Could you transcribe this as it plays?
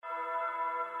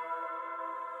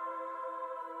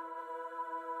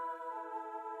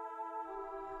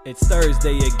It's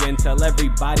Thursday again, tell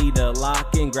everybody to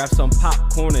lock in, grab some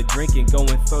popcorn, a drink, and go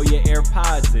and throw your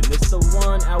AirPods in. It's the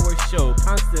 1 hour show,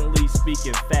 constantly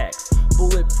speaking facts.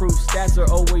 Bulletproof stats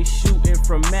are always shooting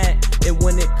from Matt. And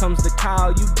when it comes to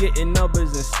Kyle, you getting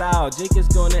numbers and style. Jake is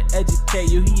gonna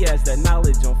educate you, he has that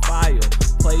knowledge on file.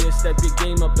 Players, step your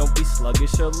game up, don't be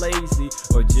sluggish or lazy.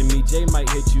 Or Jimmy J might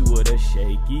hit you with a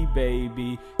shaky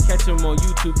baby. Catch him on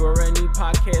YouTube or any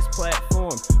podcast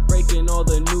platform. Breaking all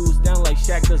the news down like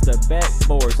Shaq does the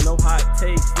backboards. No hot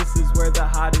takes, this is where the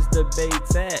hottest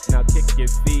debate's at. Now kick your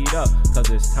feet up, cause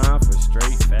it's time for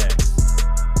straight facts.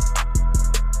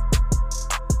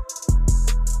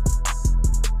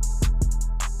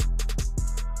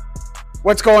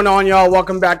 What's going on, y'all?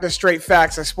 Welcome back to Straight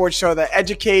Facts, a sports show that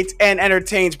educates and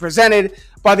entertains, presented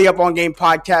by the Up On Game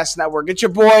Podcast Network. It's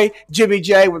your boy, Jimmy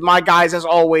J, with my guys, as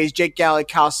always, Jake Galley,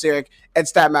 Kyle Sirik, and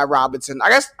Stat Matt Robinson. I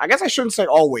guess I shouldn't say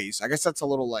always. I guess that's a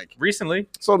little recently.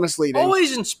 It's a little misleading.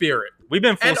 Always in spirit. We've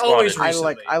been full and squatted. always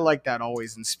recently. I like that,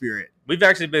 always in spirit. We've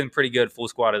actually been pretty good full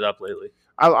squatted up lately.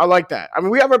 I like that. I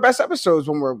mean, we have our best episodes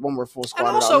when we're full squatted.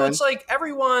 And also, up, it's like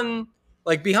everyone,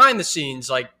 like behind the scenes,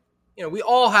 like, you know, we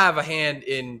all have a hand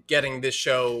in getting this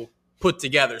show put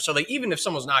together. So, like, even if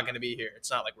someone's not going to be here, it's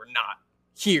not like we're not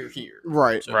here.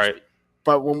 Right. So Right.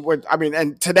 But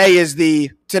and today is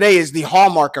the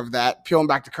hallmark of that. Peeling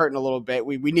back the curtain a little bit,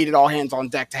 we needed all hands on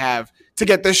deck to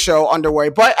get this show underway.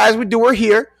 But as we do, we're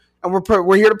here, and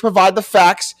we're here to provide the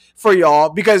facts for y'all,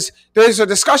 because there's a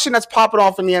discussion that's popping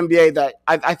off in the NBA that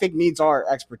I think needs our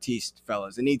expertise,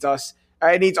 fellas. It needs us.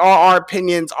 It needs all our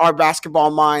opinions, our basketball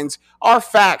minds, our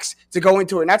facts to go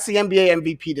into it. And that's the NBA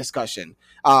MVP discussion.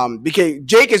 Because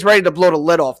Jake is ready to blow the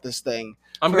lid off this thing.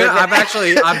 I'm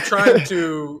trying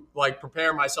to like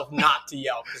prepare myself not to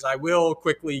yell, because I will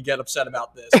quickly get upset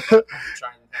about this. But I'm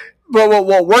trying to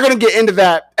Well, we're going to get into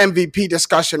that MVP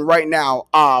discussion right now,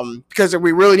 because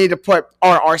we really need to put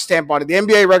our stamp on it. The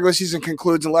NBA regular season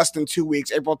concludes in less than 2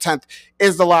 weeks. April 10th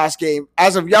is the last game.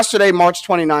 As of yesterday, March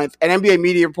 29th, an NBA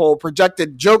media poll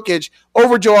projected Jokic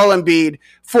over Joel Embiid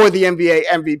for the NBA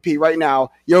MVP. Right now,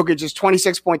 Jokic is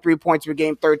 26.3 points per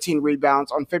game, 13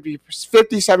 rebounds on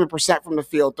 57% from the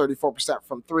field, 34%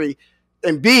 from three.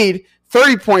 Embiid,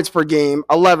 30 points per game,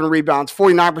 11 rebounds,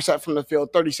 49% from the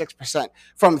field, 36%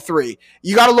 from three.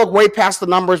 You got to look way past the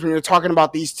numbers when you're talking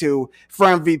about these two for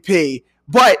MVP,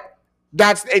 but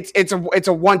it's a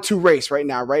 1-2 race right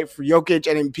now, right? For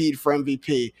Jokic and Embiid for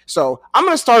MVP. So I'm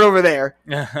going to start over there.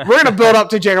 We're going to build up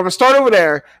to Jake. I'm going to start over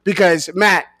there because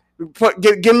Matt,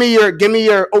 give me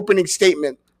your opening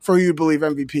statement for who you believe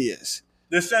MVP is.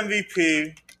 This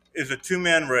MVP is a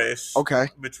two-man race. Okay.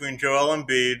 Between Joel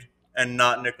Embiid and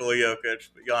not Nikola Jokic,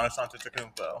 but Giannis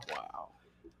Antetokounmpo. Wow.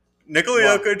 Nikola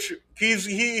Jokic, he's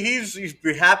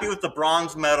happy with the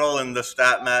bronze medal in the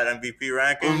StatMat MVP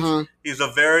rankings. Mm-hmm. He's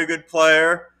a very good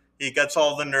player. He gets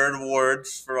all the nerd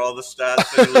awards for all the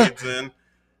stats that he leads in.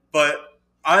 But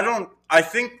I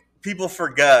think people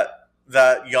forget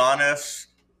that Giannis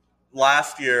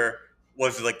last year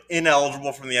was like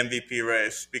ineligible from the MVP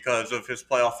race because of his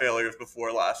playoff failures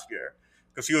before last year.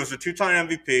 Because he was a two-time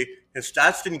MVP. His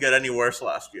stats didn't get any worse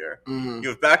last year. Mm-hmm. He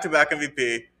was back-to-back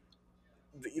MVP.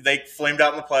 They flamed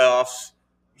out in the playoffs.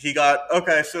 He got,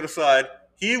 set aside.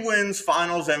 He wins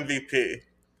finals MVP.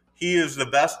 He is the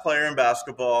best player in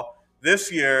basketball.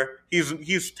 This year, he's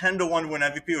 10-1 to win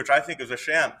MVP, which I think is a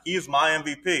sham. He's my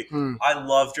MVP. I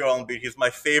love Joel Embiid. He's my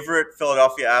favorite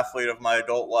Philadelphia athlete of my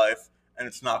adult life, and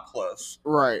it's not close.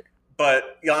 Right.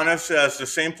 But Giannis has the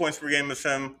same points per game as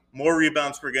him, more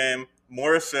rebounds per game,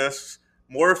 more assists,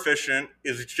 more efficient,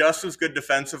 is just as good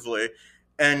defensively,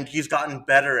 and he's gotten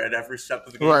better at every step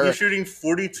of the game. Right. He's shooting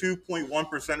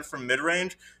 42.1% from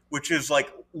mid-range, which is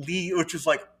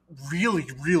really,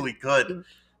 really good.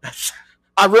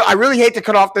 I really hate to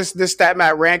cut off this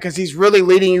StatMat rant, because he's really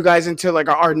leading you guys into like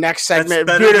our next segment.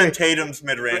 That's better than Tatum's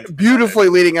mid-range. Beautifully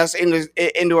leading us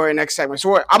into our next segment.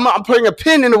 So I'm putting a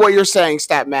pin into what you're saying,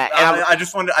 StatMat.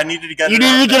 I needed to get you it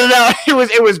needed to get it out.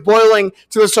 It was boiling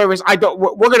to the surface.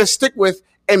 We're going to stick with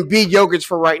Embiid Jokic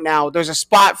for right now. There's a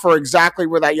spot for exactly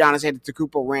where that Giannis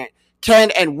Antetokounmpo rant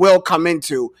can and will come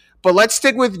into. But let's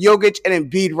stick with Jokic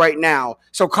and Embiid right now.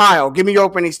 So, Kyle, give me your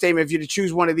opening statement. If you to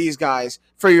choose one of these guys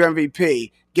for your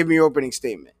MVP, give me your opening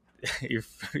statement. You're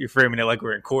framing it like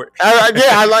we're in court.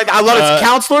 I love it.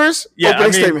 Counselors,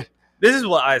 opening statement. This is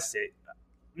what I say.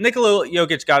 Nikola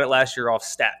Jokic got it last year off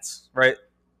stats, right?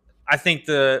 I think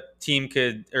the team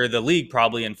the league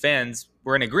probably, and fans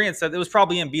were in agreement that it was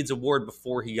probably Embiid's award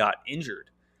before he got injured.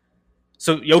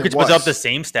 So Jokic was up the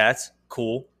same stats.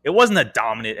 Cool. It wasn't a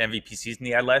dominant MVP season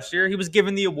he had last year. He was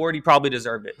given the award. He probably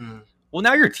deserved it. Well,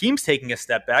 now your team's taking a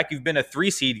step back. You've been a 3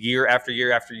 seed year after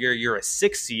year after year. You're a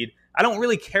 6 seed. I don't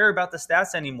really care about the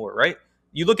stats anymore, right?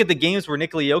 You look at the games where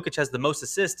Nikola Jokic has the most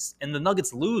assists and the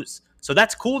Nuggets lose. So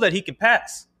that's cool that he can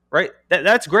pass, right?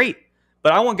 That's great.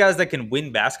 But I want guys that can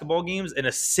win basketball games, and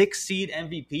a 6 seed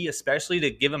MVP, especially to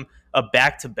give him a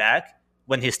back-to-back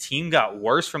when his team got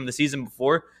worse from the season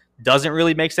before, doesn't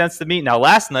really make sense to me. Now,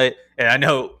 last night, and I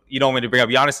know you don't want me to bring up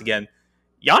Giannis again,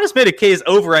 Giannis made a case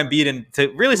over Embiid, and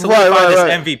to really solidify this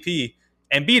MVP,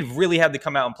 Embiid really had to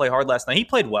come out and play hard last night. He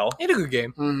played well. He had a good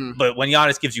game. Mm-hmm. But when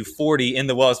Giannis gives you 40 in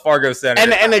the Wells Fargo Center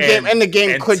and the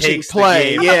game clinching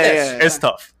play, it's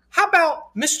tough. How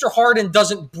about Mr. Harden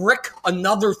doesn't brick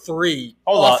another 3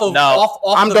 off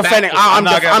I'm defending.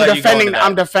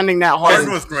 I'm defending that Harden.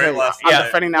 Harden was great last night. night. I'm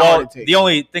defending that Harden take. The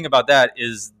only thing about that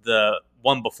is the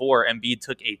one before Embiid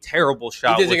took a terrible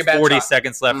shot with 40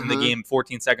 seconds left in the game,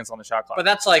 14 seconds on the shot clock. But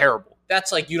that's like terrible.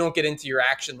 That's like you don't get into your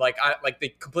action like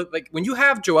when you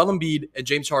have Joel Embiid and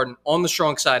James Harden on the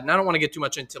strong side. And I don't want to get too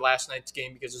much into last night's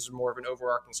game because this is more of an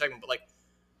overarching segment. But like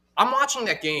I'm watching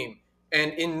that game.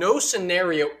 And in no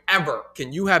scenario ever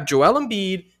can you have Joel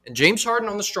Embiid and James Harden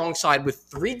on the strong side with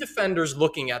 3 defenders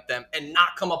looking at them and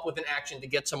not come up with an action to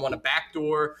get someone a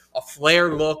backdoor, a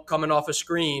flare look coming off a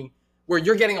screen where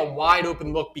you're getting a wide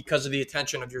open look because of the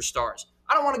attention of your stars.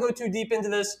 I don't want to go too deep into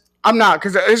this. I'm not,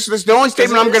 because this is the only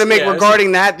statement I'm going to make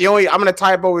regarding that. I'm going to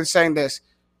tie it up with saying this.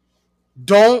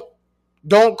 Don't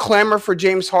clamor for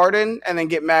James Harden and then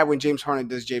get mad when James Harden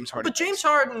does James Harden. But James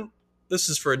Harden... This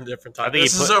is for a different time.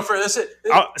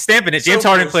 Stamping it. James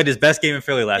Harden played his best game in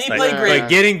Philly last night. He played great. Like,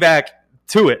 getting back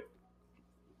to it,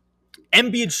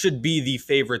 Embiid should be the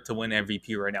favorite to win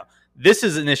MVP right now. This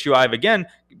is an issue I have. Again,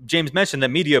 James mentioned that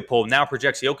media poll now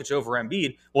projects Jokic over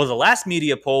Embiid. Well, the last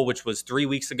media poll, which was 3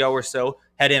 weeks ago or so,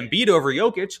 had Embiid over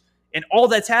Jokic. And all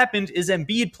that's happened is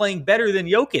Embiid playing better than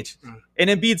Jokic. And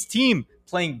Embiid's team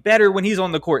playing better when he's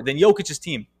on the court than Jokic's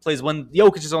team plays when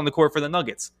Jokic is on the court for the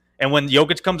Nuggets. And when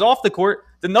Jokic comes off the court,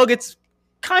 the Nuggets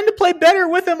kind of play better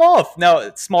with him off.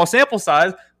 Now, small sample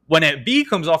size. When Embiid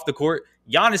comes off the court,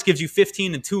 Giannis gives you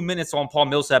 15 in 2 minutes on Paul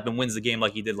Millsap and wins the game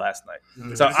like he did last night.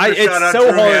 Mm-hmm. So it's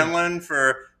so hard. Hanlon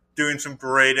for doing some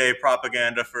grade A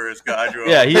propaganda for his guy. Joel.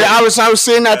 I was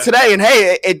seeing that today, and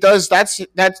hey, it does.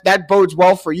 That bodes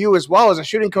well for you as well as a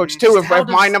shooting coach too. If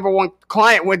my number one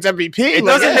client wins MVP, it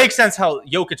doesn't make sense how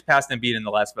Jokic passed Embiid in the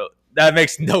last vote. That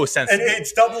makes no sense. And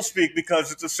it's doublespeak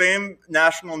because it's the same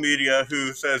national media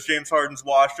who says James Harden's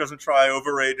washed, doesn't try,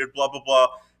 overrated, blah, blah, blah,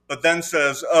 but then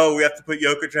says, oh, we have to put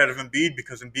Jokic ahead of Embiid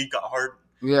because Embiid got Harden.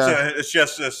 Yeah. So it's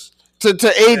just this.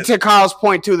 To aid to Kyle's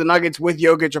point, too, the Nuggets with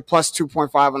Jokic are plus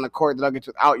 2.5 on the court. The Nuggets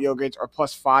without Jokic are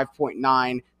plus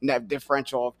 5.9 net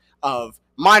differential of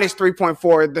minus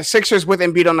 3.4. The Sixers with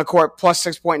Embiid on the court plus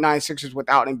 6.9. Sixers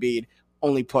without Embiid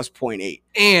only plus 0.8.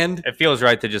 And it feels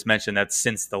right to just mention that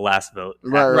since the last vote.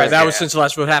 Right. That was since the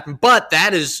last vote happened. But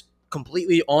that is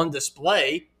completely on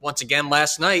display. Once again,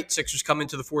 last night, Sixers come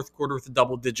into the fourth quarter with a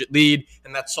double-digit lead,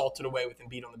 and that's salted away with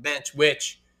Embiid on the bench,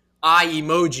 which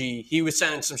emoji, he was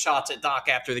sending some shots at Doc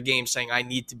after the game saying, I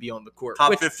need to be on the court.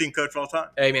 Top 15 coach of all time.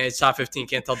 Hey, man, it's top 15.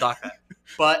 Can't tell Doc that.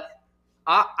 But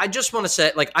I just want to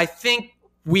say, I think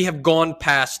we have gone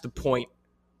past the point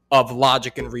of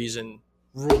logic and reason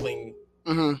ruling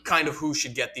kind of who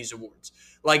should get these awards.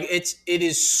 It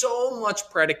is so much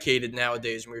predicated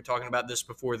nowadays, and we were talking about this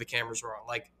before the cameras were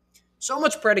on, so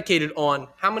much predicated on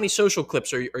how many social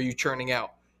clips are you churning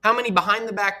out, how many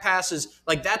behind-the-back passes.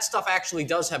 That stuff actually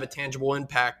does have a tangible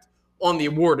impact on the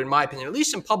award, in my opinion, at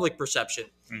least in public perception.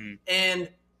 And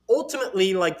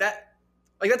ultimately, that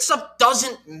stuff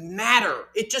doesn't matter.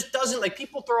 It just doesn't.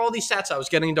 People throw all these stats. I was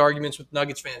getting into arguments with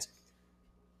Nuggets fans.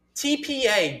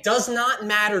 TPA does not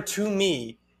matter to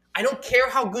me. I don't care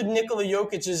how good Nikola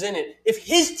Jokic is in it. If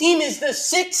his team is the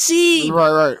 6th seed,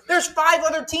 right. There's 5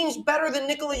 other teams better than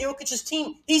Nikola Jokic's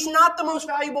team. He's not the most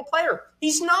valuable player.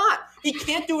 He's not. He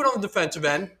can't do it on the defensive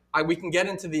end. We can get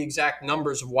into the exact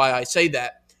numbers of why I say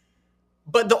that.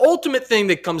 But the ultimate thing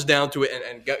that comes down to it,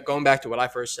 and going back to what I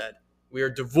first said, we are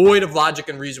devoid of logic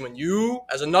and reason. When you,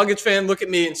 as a Nuggets fan, look at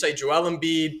me and say Joel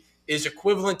Embiid is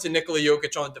equivalent to Nikola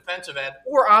Jokic on the defensive end,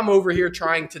 or I'm over here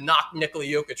trying to knock Nikola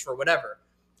Jokic for whatever.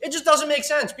 It just doesn't make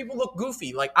sense. People look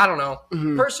goofy. I don't know.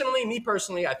 Me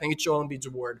personally, I think it's Joel Embiid's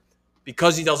award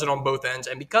because he does it on both ends.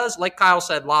 And because, like Kyle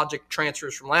said, logic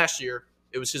transfers from last year,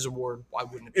 it was his award. Why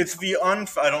wouldn't it be? It's the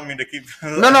unfair. I don't mean to keep.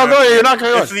 No, go ahead. You're not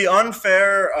going to. It's the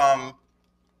unfair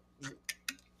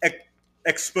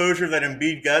exposure that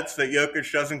Embiid gets that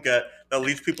Jokic doesn't get that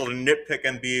leads people to nitpick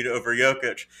Embiid over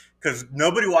Jokic. Because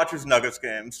nobody watches Nuggets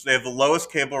games. They have the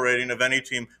lowest cable rating of any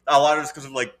team. A lot of it's because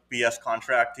of like BS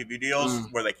contract TV deals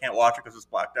where they can't watch it because it's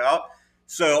blacked out.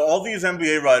 So all these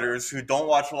NBA writers who don't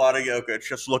watch a lot of Jokic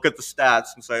just look at the stats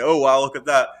and say, oh, wow, look at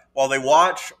that. While they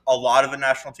watch a lot of the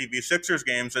national TV Sixers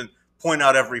games and point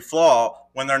out every flaw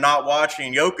when they're not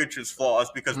watching Jokic's flaws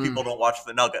because people don't watch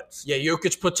the Nuggets. Yeah,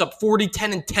 Jokic puts up 40,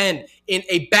 10, and 10 in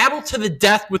a battle to the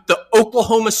death with the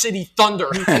Oklahoma City Thunder.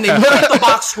 And they look at the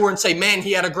box score and say, man,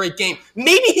 he had a great game.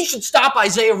 Maybe he should stop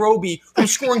Isaiah Roby from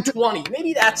scoring 20.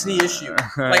 Maybe that's the issue.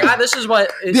 This is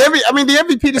what... the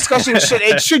MVP discussion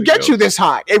should get you this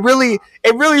hot. It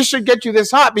really should get you this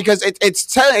hot because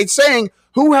it's saying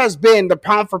who has been the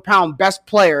pound-for-pound best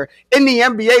player in the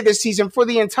NBA this season for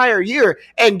the entire year.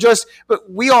 And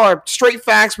we are straight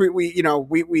facts. We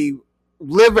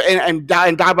live and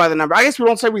die by the number. I guess we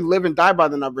don't say we live and die by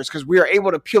the numbers because we are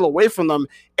able to peel away from them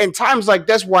in times like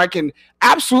this where I can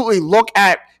absolutely look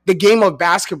at the game of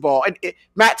basketball. And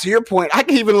Matt, to your point, I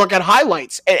can even look at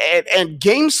highlights and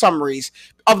game summaries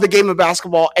of the game of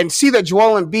basketball and see that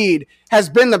Joel Embiid has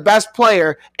been the best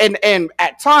player and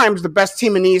at times the best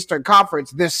team in the Eastern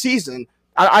Conference this season.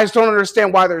 I just don't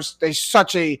understand why there's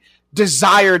such a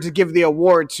desire to give the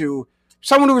award to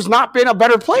someone who has not been a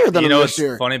better player than him this year. You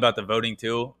know what's funny about the voting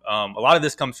too? A lot of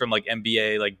this comes from like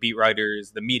NBA, like beat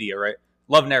writers, the media, right?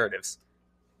 Love narratives.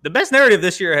 The best narrative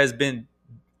this year has been,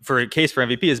 for a case for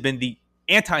MVP, has been the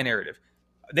anti-narrative.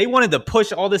 They wanted to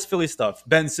push all this Philly stuff.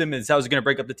 Ben Simmons, how was he going to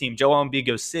break up the team? Joel Embiid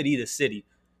goes city to city.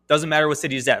 Doesn't matter what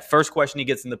city he's at. First question he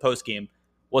gets in the postgame,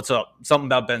 what's up? Something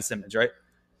about Ben Simmons, right?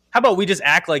 How about we just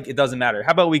act like it doesn't matter?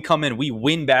 How about we come in, we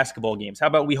win basketball games? How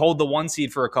about we hold the 1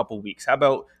 seed for a couple weeks? How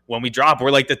about when we drop,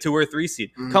 we're like the 2 or 3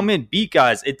 seed? Come in, beat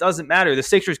guys. It doesn't matter. The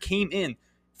Sixers came in,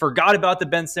 forgot about the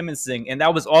Ben Simmons thing, and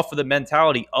that was off of the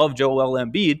mentality of Joel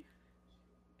Embiid.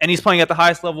 And he's playing at the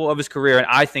highest level of his career, and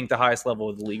I think the highest level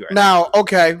of the league right now. Now,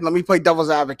 okay, let me play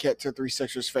devil's advocate to 3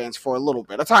 Sixers fans for a little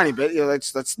bit, a tiny bit.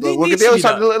 Let's look at the other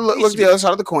side. Look at the other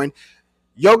side of the coin.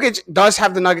 Jokic does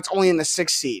have the Nuggets only in the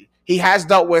 6th seed. He has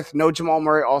dealt with no Jamal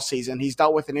Murray all season. He's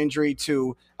dealt with an injury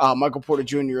to Michael Porter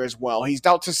Jr. as well. He's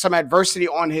dealt with some adversity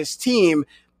on his team,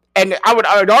 and I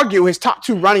would argue his top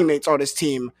 2 running mates on his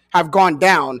team have gone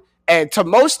down. And to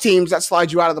most teams, that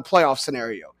slides you out of the playoff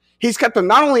scenario. He's kept them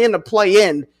not only in the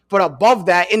play-in, but above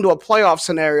that into a playoff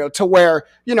scenario to where,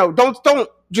 don't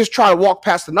just try to walk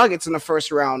past the Nuggets in the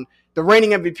first round. The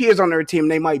reigning MVP is on their team.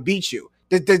 They might beat you.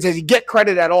 Does he get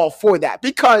credit at all for that?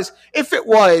 Because if it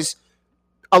was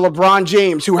a LeBron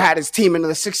James who had his team into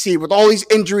the 6th seed with all these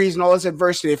injuries and all this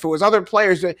adversity, if it was other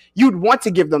players, you'd want to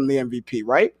give them the MVP,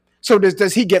 right? So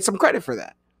does he get some credit for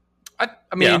that?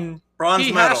 I mean... Yeah. Bronze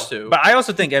he medal. Has to. But I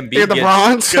also think Embiid gets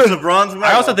the bronze medal.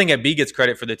 I also think Embiid gets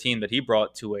credit for the team that he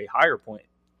brought to a higher point.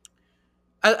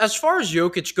 As far as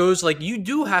Jokic goes, you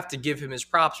do have to give him his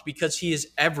props because he is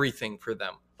everything for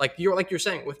them. Like you're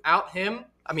saying, without him,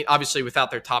 I mean, obviously without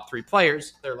their top 3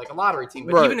 players, they're like a lottery team.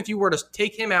 But even if you were to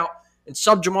take him out and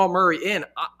sub Jamal Murray in,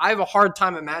 I have a hard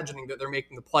time imagining that they're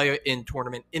making the play-in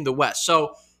tournament in the West.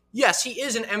 So, yes, he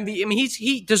is an MVP. I mean,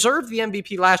 he deserved the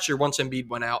MVP last year once Embiid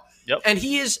went out. Yep. And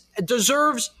he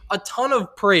deserves a ton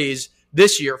of praise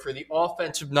this year for the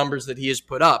offensive numbers that he has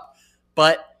put up.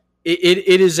 But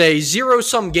it is a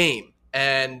zero-sum game.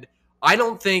 And I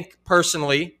don't think,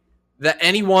 personally, that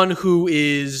anyone who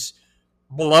is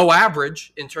below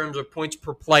average in terms of points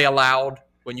per play allowed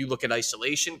when you look at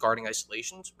isolation, guarding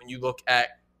isolations, when you look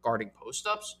at guarding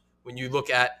post-ups, when you look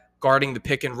at guarding the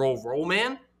pick-and-roll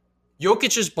man,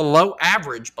 Jokic is below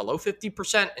average, below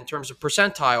 50% in terms of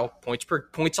percentile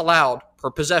points allowed per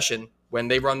possession when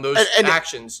they run those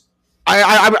actions.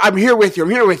 I'm here with you.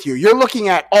 You're looking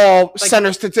at all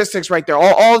center statistics right there.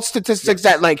 All statistics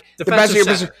that the best of your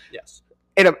position. Yes.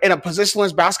 In a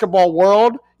positionless basketball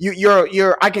world,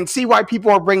 you're. I can see why people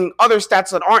are bringing other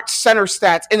stats that aren't center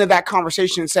stats into that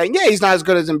conversation and saying, yeah, he's not as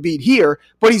good as Embiid here,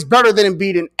 but he's better than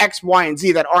Embiid in X, Y, and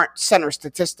Z that aren't center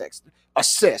statistics.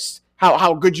 Assists.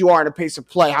 How good you are in a pace of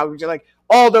play, how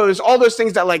all those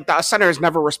things that the center is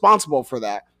never responsible for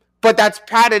that. But that's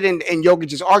padded in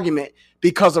Jokic's argument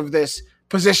because of this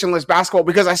positionless basketball,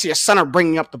 because I see a center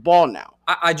bringing up the ball now.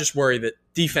 I just worry that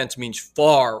defense means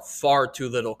far, far too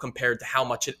little compared to how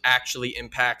much it actually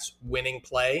impacts winning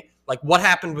play. Like what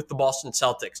happened with the Boston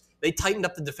Celtics. They tightened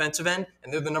up the defensive end,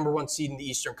 and they're the number 1 seed in the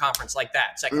Eastern Conference like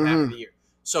that, second half of the year.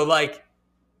 So,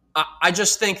 I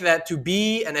just think that to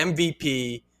be an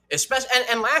MVP, especially,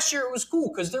 and last year it was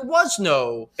cool because there was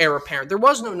no heir apparent. There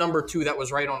was no number 2 that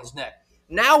was right on his neck.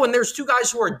 Now when there's 2 guys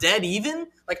who are dead even,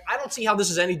 I don't see how this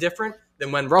is any different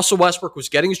than when Russell Westbrook was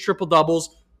getting his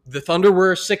triple-doubles. The Thunder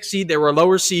were a 6th seed. They were a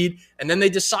lower seed. And then they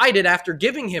decided after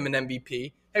giving him an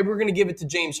MVP, hey, we're going to give it to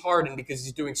James Harden because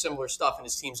he's doing similar stuff and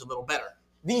his team's a little better.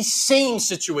 The same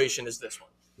situation as this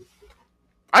one.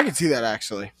 I can see that,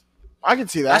 actually. I can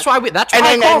see that. That's why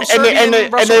I call him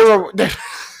Serbian Russell Westbrook.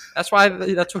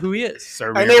 That's who he is.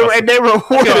 And they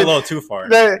rewarded a little too far.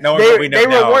 They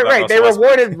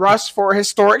rewarded Russ for a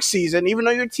historic season, even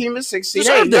though your team is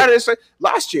 16.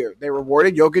 Last year, they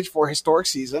rewarded Jokic for a historic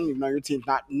season, even though your team's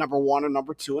not number 1 or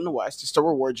number 2 in the West. They still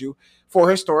reward you for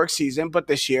a historic season, but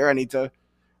this year I need to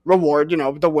reward,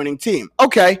 the winning team.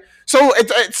 Okay, so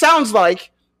it sounds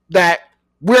like that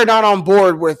we're not on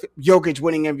board with Jokic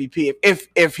winning MVP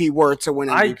if he were to win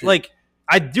MVP.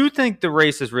 I do think the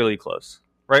race is really close.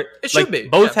 Right, it should be.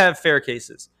 Both have fair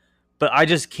cases, but I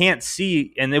just can't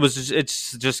see. And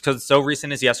it's just because it's so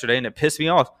recent as yesterday, and it pissed me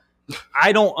off.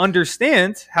 I don't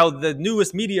understand how the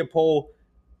newest media poll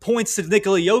points to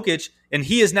Nikola Jokic, and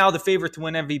he is now the favorite to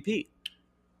win MVP.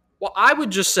 Well, I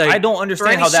would just say I don't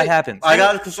understand how that happens. I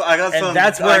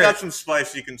got some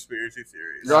spicy conspiracy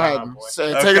theories. Go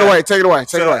ahead, take it away.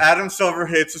 So Adam Silver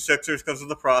hates the Sixers because of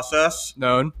the process.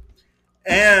 Known.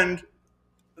 And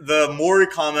the Morey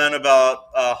comment about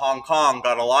Hong Kong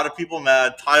got a lot of people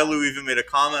mad. Ty Lue even made a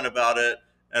comment about it.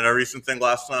 And a recent thing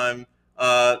last time,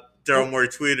 Daryl Morey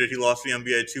tweeted he lost the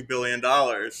NBA $2 billion.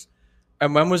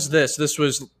 And when was this? This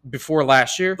was before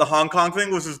last year? The Hong Kong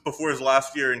thing was before his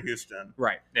last year in Houston.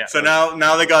 Right. Yeah. So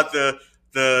now they got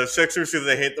the Sixers, who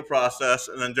they hate the process,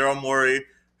 and then Daryl Morey,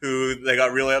 who they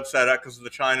got really upset at because of the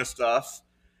China stuff.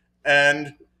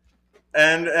 And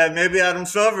maybe Adam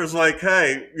Silver's like,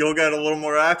 hey, you'll get a little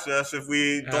more access if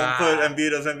we don't put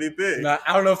Embiid as MVP.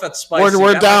 I don't know if that's spicy.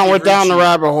 We're down the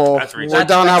rabbit hole. We're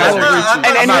down the rabbit hole.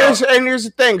 And here's the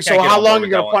thing. So how long are you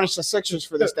going to punish the Sixers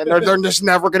for this? Then they're just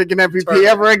never going to get MVP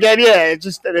ever again. Yeah, it's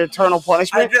just an eternal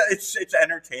punishment. It's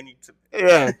entertaining to me.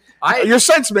 Yeah, your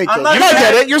sense making. You don't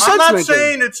get it. Your sense making. I'm not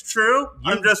saying it's true.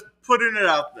 I'm just putting it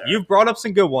out there. You've brought up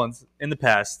some good ones in the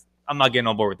past. I'm not getting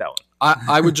on board with that one.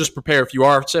 I would just prepare, if you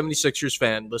are a 76ers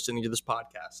fan listening to this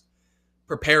podcast,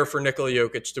 prepare for Nikola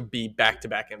Jokic to be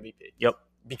back-to-back MVP. Yep.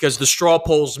 Because the straw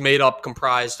polls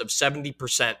comprised of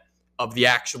 70% of the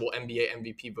actual NBA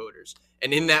MVP voters.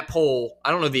 And in that poll,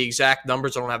 I don't know the exact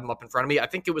numbers. I don't have them up in front of me. I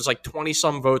think it was like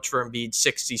 20-some votes for Embiid,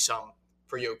 60-some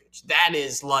for Jokic. That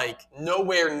is like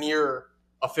nowhere near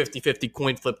a 50-50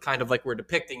 coin flip, kind of like we're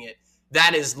depicting it.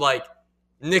 That is like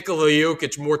Nikola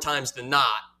Jokic more times than not.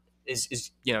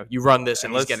 Is you run this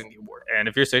and he's getting the award. And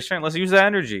if you're Sixers fan, let's use that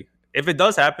energy. If it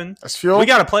does happen, we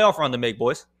got a playoff run to make,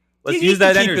 boys. Let's use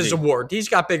that energy. His award. He's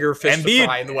got bigger fish to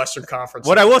fry in the Western Conference.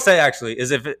 What I will say actually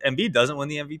is, if Embiid doesn't win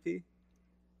the MVP,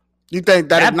 you think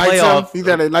that ignites him? You think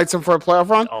that ignites him for a playoff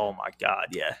run? Oh my God,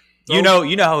 yeah. You know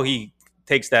how he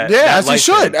takes that. Yeah, as he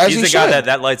should. He's the guy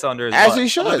that lights under his butt. As he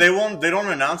should. They don't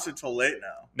announce it till late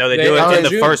now. No, they do it in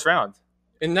the first round.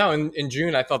 And now in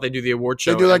June, I thought they do the award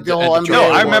show. They do like the whole NBA. No,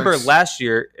 I remember last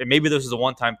year, and maybe this was a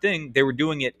one-time thing, they were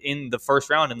doing it in the first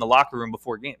round in the locker room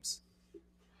before games.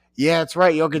 Yeah, that's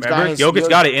right. Jokic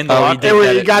got it in the locker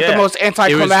room. He got the most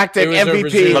anticlimactic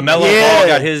MVP. LaMelo Ball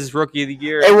got his Rookie of the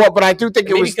Year. But I do think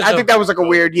it was. I think that was like a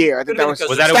weird year. I think that was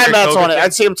Stat Matt's on it.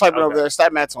 I'd see him typing over there.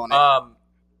 Stat Matt's on it.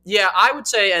 Yeah, I would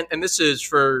say, and this is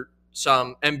for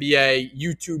some NBA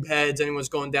YouTube heads, anyone's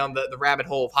going down the rabbit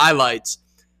hole of highlights.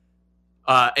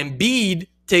 Embiid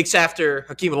takes after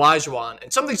Hakeem Olajuwon,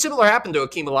 and something similar happened to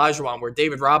Hakeem Olajuwon, where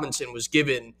David Robinson was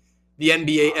given the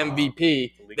NBA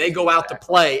MVP. They go out to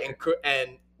play,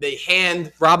 and they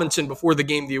hand Robinson before the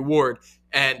game the award,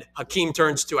 and Hakeem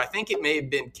turns to, I think it may have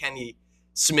been Kenny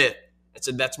Smith, and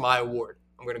said, "That's my award.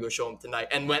 I'm going to go show him tonight."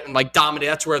 And went and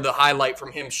dominated. That's where the highlight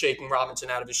from him shaking Robinson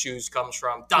out of his shoes comes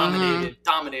from.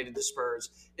 Dominated the Spurs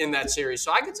in that series.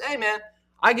 So I could say, hey, man,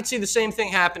 I could see the same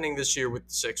thing happening this year with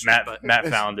the Sixers. Matt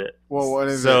found it. Well, what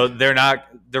is it? So they're not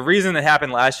 – the reason it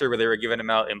happened last year where they were giving them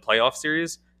out in playoff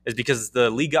series is because the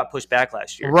league got pushed back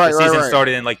last year. Right, the season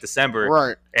started in December.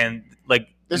 Right. And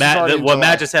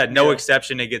Matt just said, no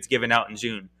exception, it gets given out in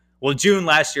June. Well, June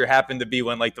last year happened to be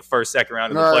when the first, second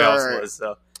round of the playoffs was.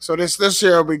 So this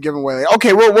year will be given away.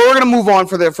 Okay, well, we're going to move on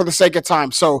for the sake of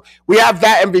time. So we have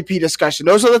that MVP discussion.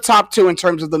 Those are the top two in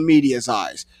terms of the media's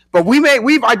eyes. But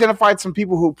we've identified some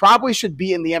people who probably should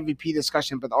be in the MVP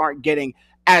discussion but aren't getting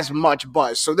as much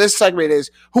buzz. So this segment is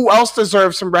who else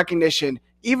deserves some recognition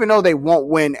even though they won't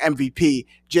win MVP.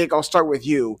 Jake, I'll start with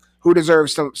you. Who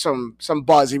deserves some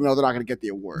buzz even though they're not going to get the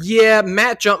award? Yeah,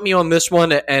 Matt jumped me on this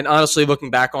one, and honestly,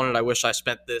 looking back on it, I wish I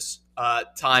spent this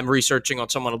time researching on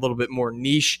someone a little bit more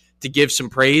niche to give some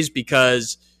praise,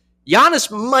 because Giannis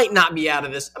might not be out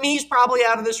of this. I mean, he's probably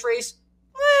out of this race,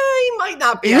 he might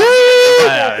not be. Yeah.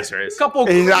 Out of this race. Couple.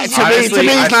 He's not- to me, Honestly, he's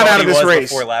I not thought out he of this was race.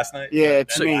 before last night. Yeah, But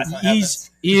to then me, last night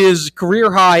happens. He is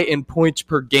career high in points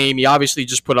per game. He obviously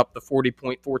just put up the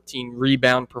 40.14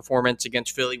 rebound performance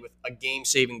against Philly with a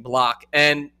game-saving block.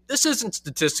 And this isn't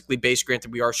statistically based,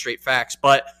 granted we are straight facts,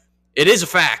 but it is a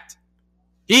fact.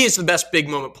 He is the best big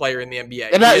moment player in the NBA.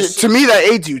 And to me, that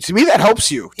aids you. To me, that helps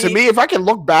you. To He- me, if I can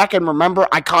look back and remember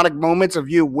iconic moments of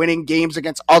you winning games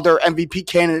against other MVP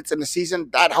candidates in the season,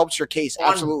 that helps your case.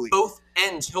 on Absolutely. both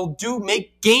ends, he'll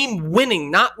make game winning,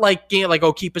 not like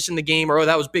keep us in the game, or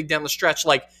that was big down the stretch.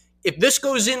 Like, if this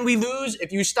goes in, we lose.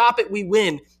 If you stop it, we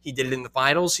win. He did it in the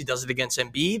finals. He does it against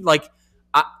Embiid. Like,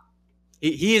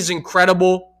 he is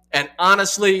incredible. And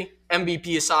honestly,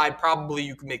 MVP aside, probably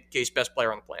you can make the case best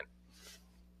player on the planet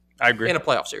I agree. in a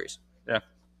playoff series. Yeah,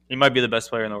 he might be the best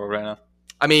player in the world right now.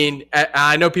 I mean,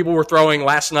 I know people were throwing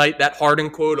last night that Harden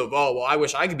quote of, "Oh, well, I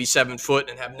wish I could be 7 foot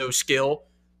and have no skill."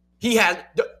 He has.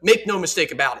 Make no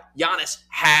mistake about it. Giannis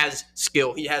has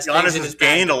skill. He has things Giannis in has his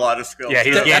bag. gained a lot of skill. Yeah,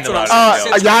 he's That's gained a what lot I'm of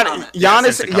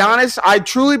saying. skill. Giannis, I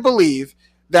truly believe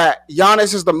that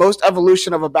Giannis is the most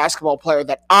evolution of a basketball player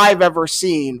that I've ever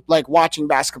seen, like watching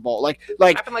basketball. Like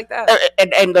Happened like that.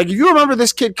 and like if you remember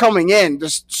this kid coming in,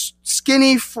 this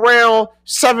skinny, frail,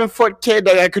 7 foot kid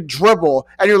that could dribble,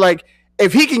 and you're like,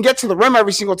 if he can get to the rim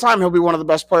every single time, he'll be one of the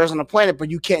best players on the planet.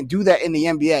 But you can't do that in the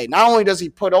NBA. Not only does he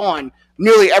put on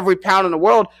nearly every pound in the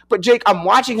world, but Jake, I'm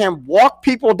watching him walk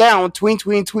people down, tween,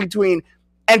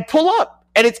 and pull up.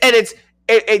 And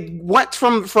it went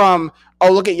from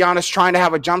oh, look at Giannis trying to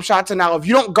have a jump shot to now if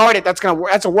you don't guard it, that's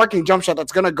a working jump shot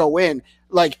that's gonna go in.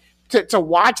 Like to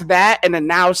watch that and then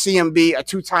now see him be a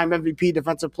 2-time MVP,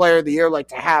 Defensive Player of the Year, like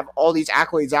to have all these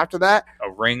accolades after that, A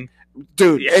ring.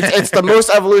 dude, Yeah. it's the most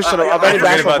evolution of any forget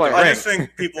basketball about the player. I just think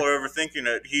people are overthinking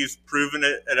it. He's proven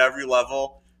it at every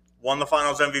level. Won the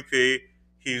Finals MVP.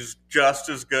 He's just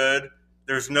as good.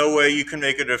 There's no way you can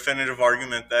make a definitive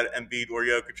argument that Embiid or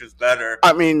Jokic is better.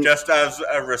 I mean, Just as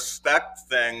a respect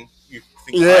thing, I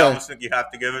Yeah. almost think you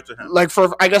have to give it to him. like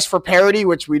I guess for parity,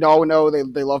 which we all know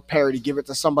they love parity, give it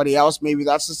to somebody else. Maybe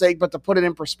that's the sake. But to put it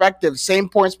in perspective, same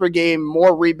points per game,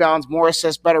 more rebounds, more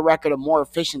assists, better record, and more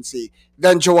efficiency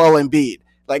than Joel Embiid.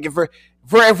 Like if we're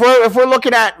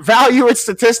looking at value and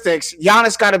statistics,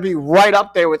 Giannis got to be right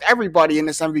up there with everybody in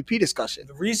this MVP discussion.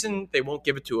 The reason they won't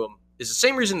give it to him is the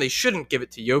same reason they shouldn't give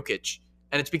it to Jokic.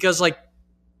 And it's because,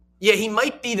 yeah, he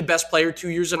might be the best player 2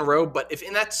 years in a row, but if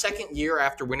in that second year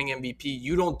after winning MVP,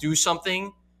 you don't do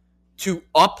something to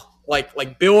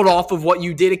build off of what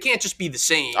you did, it can't just be the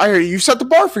same. I hear you. You set the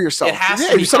bar for yourself. It has Yeah,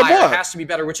 to be you set a higher. bar. It has to be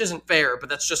better, which isn't fair, but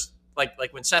that's just like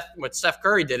when Steph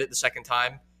Curry did it the second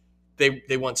time.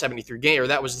 They won 73 games, or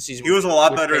that was the season. He was a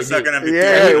lot with better KD. as second MVP. Yeah,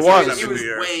 than it his was. first He was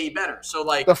MVP. way better. So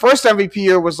The first MVP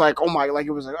year was like, oh my, like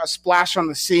it was a splash on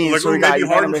the scene. Like so we got maybe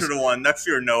Harden unanimous. should have won next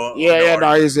year. No,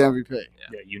 No, he's the MVP.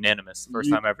 Yeah, unanimous. First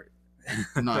You- time ever.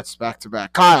 Nuts, back to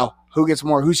back. Kyle, who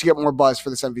should get more buzz for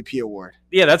this MVP award?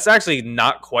 Yeah, that's actually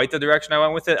not quite the direction I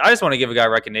went with it. I just want to give a guy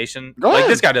recognition. Go Like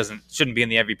ahead. this guy shouldn't be in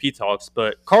the MVP talks,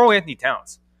 but Karl Anthony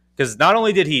Towns. Because not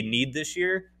only did he need this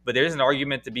year, but there's an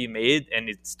argument to be made, and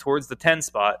it's towards the 10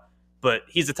 spot, but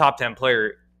he's a top 10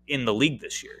 player in the league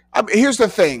this year. Here's the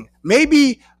thing.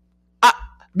 Maybe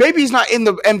he's not in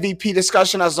the MVP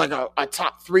discussion as like a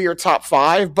top 3 or top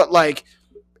 5, but like,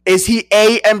 is he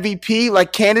a MVP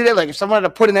like candidate? Like if someone had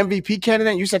to put an MVP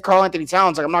candidate, you said Karl Anthony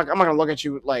Towns, like I'm not gonna look at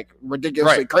you like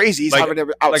ridiculously Right. crazy. He's Like- having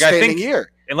an I outstanding think-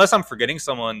 year. Unless I'm forgetting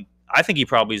someone, I think he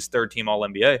probably is third team All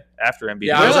NBA after MVP.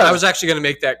 Yeah, I was actually going to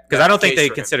make that Because I don't think case they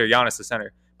for him. consider Giannis the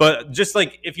center. But just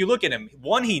like if you look at him,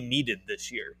 one he needed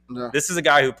this year. Yeah. This is a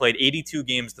guy who played 82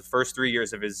 games the first 3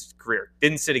 years of his career.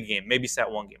 Didn't sit a game, maybe sat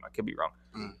one game. I could be wrong.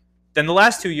 Then the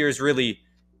last 2 years really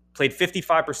played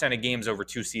 55% of games over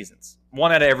 2 seasons.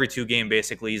 1 out of every 2 games,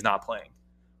 basically, he's not playing.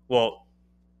 Well,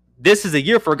 this is a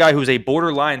year for a guy who's a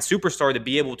borderline superstar to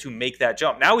be able to make that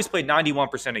jump. Now he's played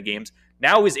 91% of games.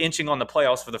 Now he's inching on the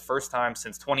playoffs for the first time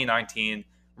since 2019.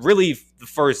 Really the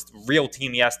first real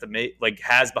team he has to make,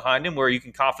 has behind him where you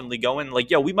can confidently go in,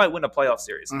 we might win a playoff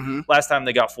series. Mhm. Last time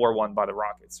they got 4-1 by the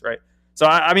Rockets, right? So,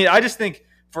 I just think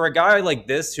for a guy like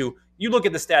this who, you look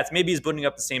at the stats, maybe he's putting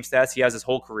up the same stats he has his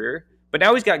whole career, but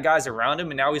now he's got guys around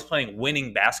him and now he's playing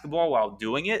winning basketball while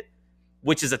doing it,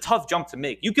 which is a tough jump to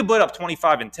make. You could put up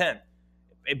 25 and 10,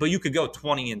 but you could go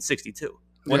 20 and 62.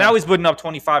 Well, Yeah. now he's putting up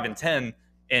 25 and 10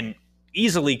 and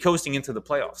easily coasting into the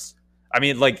playoffs. I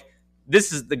mean,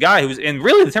 this is the guy who's, and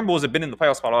really the Timberwolves have been in the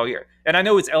playoff spot all year. And I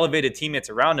know it's elevated teammates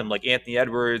around him like Anthony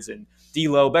Edwards and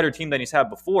D'Lo, better team than he's had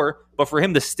before. But for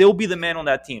him to still be the man on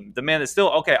that team, the man that's still,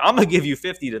 okay, I'm going to give you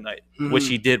 50 tonight, which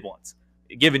he did once.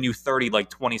 given you 30 like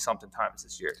 20 something times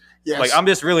this year. Yes. Like I'm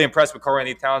just really impressed with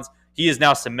Karl-Anthony Towns. He has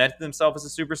now cemented himself as a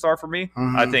superstar for me.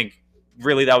 I think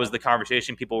really that was the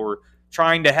conversation people were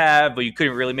trying to have, but you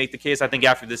couldn't really make the case. I think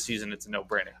after this season, it's a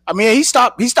no-brainer. I mean, he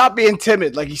stopped being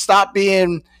timid. Like he stopped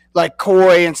being like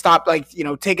coy and stopped like, you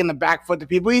know, taking the back foot to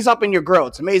people. He's up in your grill.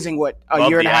 It's amazing what a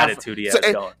year and a half. Attitude he has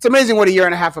going. It's amazing what a year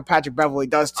and a half of Patrick Beverley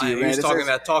does to you, man. He was talking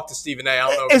that talk to Stephen A. I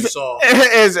don't know if you saw.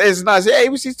 It's nice. Yeah,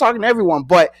 he's talking to everyone.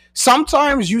 But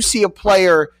sometimes you see a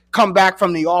player come back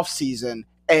from the offseason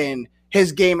and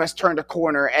his game has turned a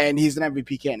corner and he's an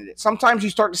MVP candidate. Sometimes you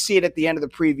start to see it at the end of the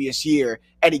previous year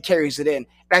and he carries it in.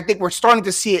 And I think we're starting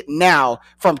to see it now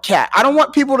from Cat. I don't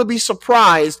want people to be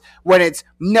surprised when it's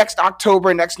next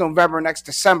October, next November, next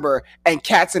December, and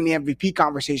Cat's in the MVP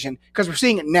conversation because we're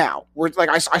seeing it now. We're like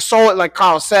I saw it, like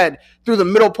Kyle said, through the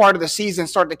middle part of the season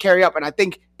start to carry up, and I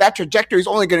think that trajectory is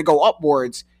only going to go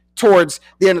upwards towards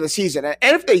the end of the season. And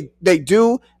if they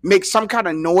do make some kind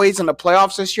of noise in the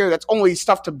playoffs this year, that's only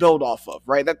stuff to build off of,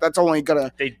 right? That's only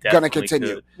gonna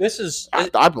continue. Could. This is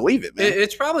I believe it, man.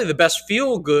 It's probably the best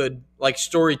feel good like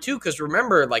story too, because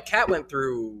remember, like Cat went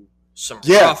through some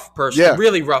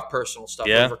really rough personal stuff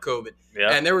over COVID.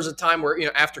 Yeah. And there was a time where, you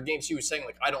know, after games he was saying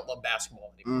like, I don't love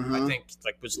basketball anymore. I think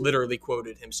like was literally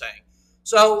quoted him saying.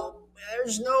 So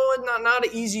there's not an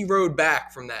easy road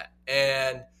back from that.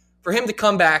 And for him to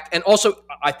come back, and also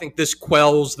I think this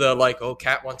quells the like, oh,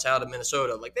 Cat wants out of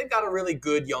Minnesota. Like they've got a really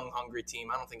good, young, hungry team.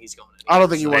 I don't think he's going anywhere. I don't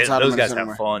think he wants out of Minnesota. Those guys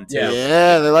have fun too.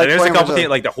 Yeah, they like. There's a couple teams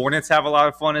like the Hornets have a lot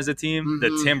of fun as a team. The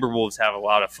Timberwolves have a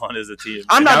lot of fun as a team.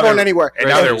 I'm not going anywhere. And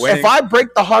now they're winning. If I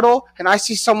break the huddle and I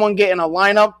see someone getting a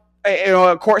lineup, you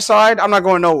know, courtside, I'm not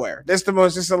going nowhere. This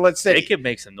is a let's say they could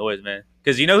make some noise, man.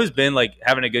 Because you know who's been like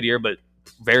having a good year but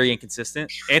very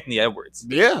inconsistent? Anthony Edwards.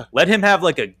 Yeah, let him have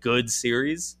like a good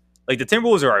series. Like the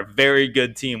Timberwolves are a very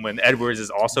good team when Edwards is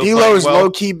also D'Lo's well.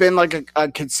 low-key been like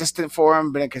a consistent for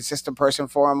him, been a consistent person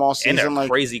for him all season. And a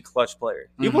crazy clutch player.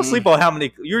 People sleep on how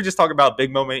many – you were just talking about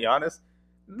big moment Giannis.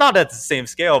 Not at the same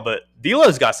scale, but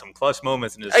D'Lo's got some clutch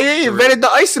moments in his career. He invented the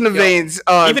ice in the veins.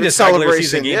 Even his regular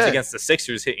season games against the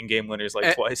Sixers hitting game winners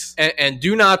twice. And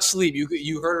do not sleep.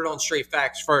 You heard it on Straight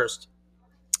Facts first.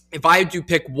 If I had to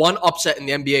pick one upset in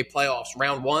the NBA playoffs,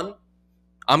 round one,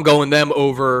 I'm going them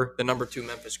over the number 2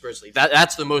 Memphis Grizzlies.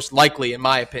 That's the most likely, in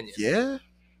my opinion. Yeah,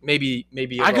 maybe.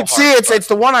 I could see it. It's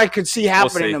the one I could see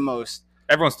happening the most.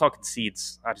 Everyone's talking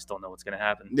seeds. I just don't know what's going to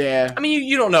happen. Yeah, I mean,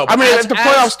 you don't know. I mean, if the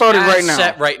playoffs started right now,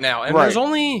 set right now, and there's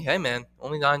only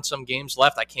 9 some games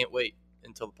left. I can't wait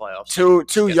until the playoffs.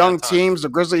 Two young teams. The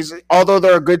Grizzlies, although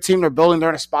they're a good team, they're building. They're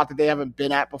in a spot that they haven't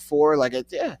been at before. Like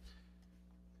it's And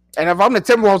if I'm the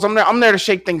Timberwolves, I'm there to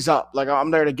shake things up. Like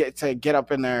I'm there to get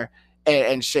up in there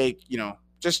and shake, you know,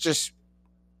 just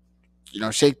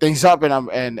shake things up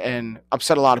and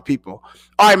upset a lot of people.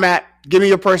 All right, Matt, give me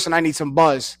your person. I need some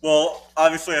buzz. Well,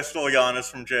 obviously I stole Giannis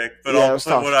from Jake, but I'll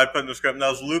put what I put in the script.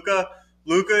 That was Luka.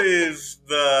 Luka is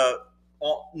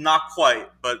not quite,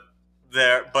 but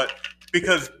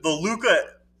because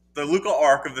the Luka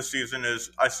arc of the season is,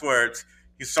 I swear,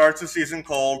 he starts the season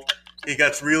cold, he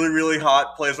gets really, really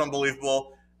hot, plays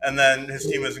unbelievable, and then his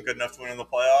team isn't good enough to win in the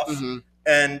playoffs.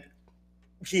 And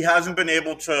he hasn't been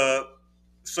able to.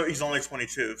 So he's only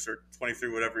 22 or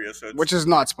 23, whatever he is. So which is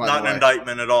nuts, by the way. Not an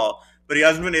indictment at all. But he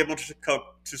hasn't been able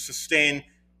to sustain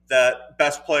that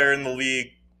best player in the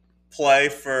league play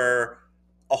for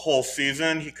a whole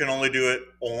season. He can only do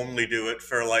it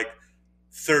for like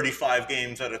 35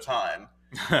 games at a time.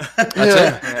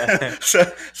 That's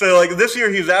it. So like this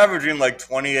year he's averaging like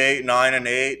 28, 9, and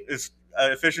 8. His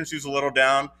efficiency's a little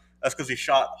down. That's because he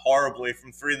shot horribly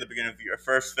from 3 in the beginning of the year.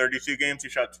 First 32 games, he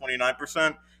shot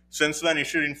 29%. Since then, he's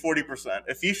shooting 40%.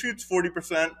 If he shoots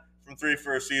 40% from 3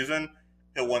 for a season,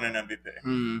 he'll win an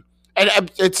MVP.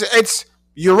 And it's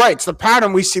you're right. It's the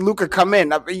pattern we see Luka come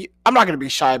in. I'm not going to be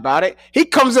shy about it. He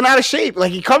comes in out of shape.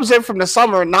 Like he comes in from the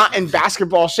summer not in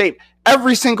basketball shape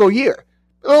every single year.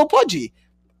 A little pudgy.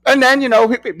 And then,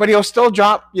 but he'll still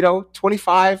drop,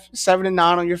 25, 7 and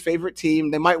 9 on your favorite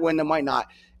team. They might win, they might not.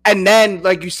 And then,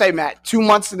 like you say, Matt, 2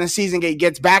 months in the season, he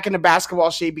gets back into basketball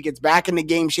shape. He gets back into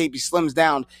game shape. He slims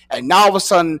down. And now all of a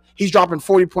sudden, he's dropping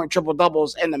 40-point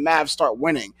triple-doubles, and the Mavs start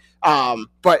winning.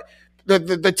 But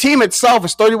the team itself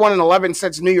is 31-11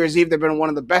 since New Year's Eve. They've been one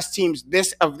of the best teams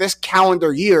of this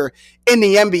calendar year in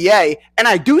the NBA. And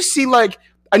I do see, like,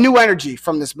 a new energy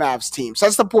from this Mavs team.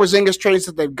 Since the Porzingis trades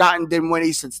that they've gotten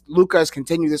Dinwiddie, since Luka has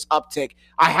continued this uptick,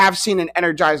 I have seen an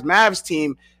energized Mavs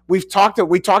team. We talked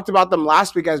about them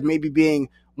last week as maybe being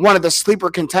one of the sleeper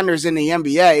contenders in the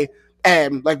NBA,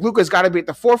 and like Luka's got to be at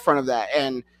the forefront of that.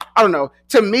 And I don't know.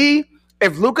 To me,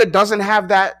 if Luka doesn't have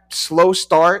that slow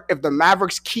start, if the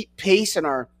Mavericks keep pace and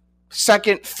are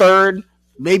second, third,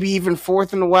 maybe even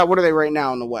fourth in the West, what are they right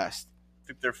now in the West? I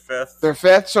think they're fifth. They're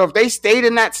fifth. So if they stayed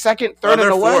in that second, third in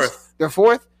the West, they're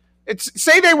fourth.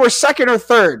 Say they were second or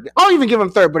third. I'll even give them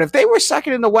third. But if they were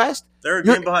second in the West, they're a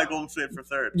game behind Golden State for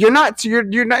third. You're not.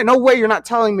 No way. You're not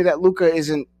telling me that Luka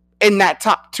isn't in that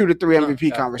top 2 to 3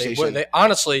 MVP conversation. They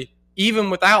honestly, even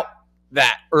without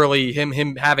that early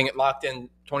him having it locked in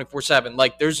 24/7,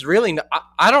 like there's really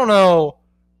I don't know.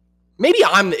 Maybe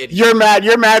I'm the idiot. You're mad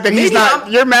that he's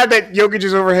not. You're mad that Jokic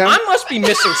is over him. I must be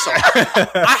missing something.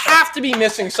 I have to be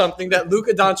missing something. That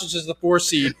Luka Doncic is the 4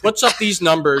 seed, puts up these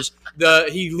numbers.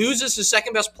 He loses his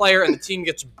second best player, and the team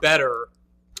gets better.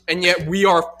 And yet we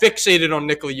are fixated on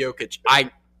Nikola Jokic.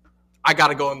 I got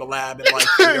to go in the lab and like.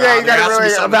 You got to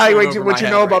really evaluate what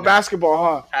you know about basketball,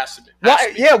 huh? Has to be.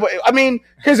 Yeah, but I mean,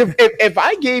 because if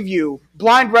I gave you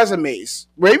blind resumes,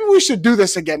 maybe we should do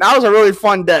this again. That was a really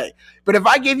fun day. But if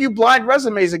I gave you blind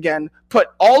resumes again, put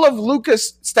all of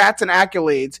Luka's stats and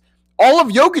accolades, all of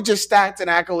Jokic's stats and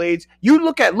accolades, you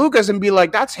look at Luka's and be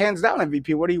like, "That's hands down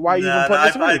MVP." Why are you even putting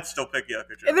this in? I'd still pick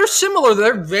Jokic. And they're similar.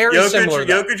 They're very similar.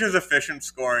 Jokic's efficient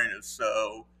scoring is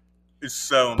so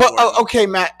important. But okay,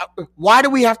 Matt, why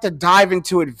do we have to dive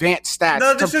into advanced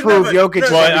stats to prove Jokic?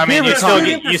 Well, I mean,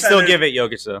 you still give it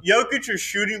Jokic though. Jokic's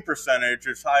shooting percentage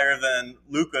is higher than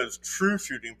Luka's true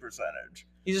shooting percentage.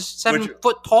 He's 7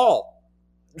 foot tall.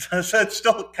 That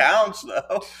still counts,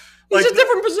 though. He's a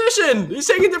different position. He's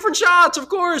taking different shots, of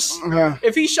course.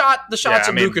 If he shot the shots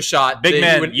Luka shot, big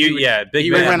men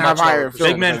have higher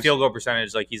big men field goal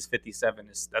percentage. Like he's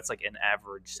 57. That's like an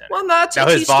average center. Well, now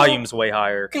his volume's way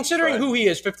higher. Considering who he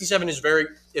is, 57 is very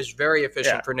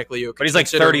efficient for Nikola Jokic. But he's like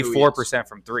 34%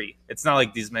 from 3. It's not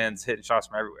like these men's hitting shots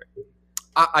from everywhere.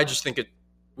 I just think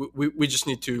we just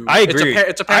need to. I agree.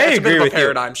 It's a bit of a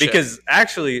paradigm shift. Because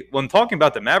actually, when talking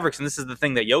about the Mavericks, and this is the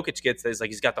thing that Jokic gets, is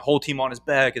like he's got the whole team on his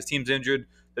back. His team's injured.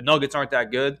 The Nuggets aren't that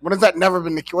good. When has that never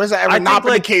been the case? When has that ever not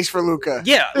been the case for Luka?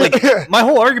 Yeah, like my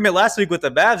whole argument last week with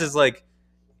the Mavs is like,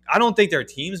 I don't think their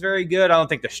team's very good. I don't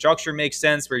think the structure makes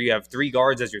sense where you have 3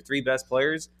 guards as your 3 best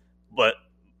players, but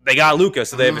they got Luka,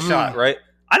 so they have a shot, right?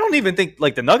 I don't even think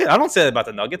like the Nuggets. I don't say that about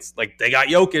the Nuggets. Like they got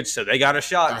Jokic, so they got a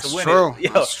shot to win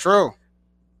it. That's true.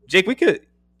 Jake, we could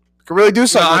really do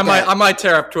something. I might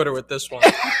tear up Twitter with this one.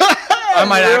 I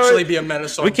might actually be a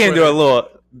menace on We can't Twitter. do a little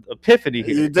epiphany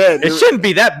here. You did. It shouldn't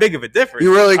be that big of a difference.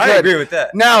 You really could. I agree with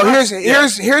that. Now,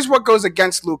 here's what goes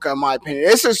against Luka, in my opinion.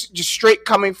 This is just straight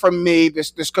coming from me.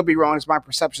 This could be wrong. It's my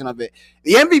perception of it.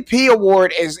 The MVP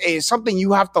award is something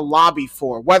you have to lobby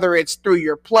for, whether it's through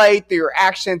your play, through your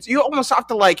actions. You almost have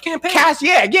to like campaign. Cast.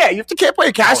 Yeah. You have to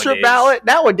campaign, cast your ballot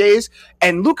nowadays,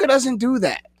 and Luka doesn't do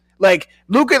that. Like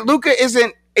Luka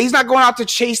isn't. He's not going out to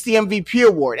chase the MVP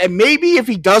award. And maybe if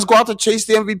he does go out to chase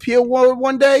the MVP award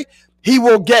one day, he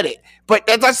will get it. But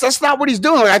that's not what he's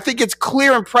doing. Like, I think it's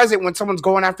clear and present when someone's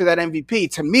going after that MVP.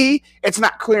 To me, it's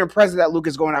not clear and present that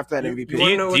Luka's going after that MVP.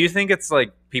 Do you think it's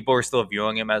like people are still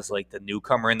viewing him as like the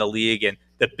newcomer in the league, and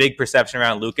the big perception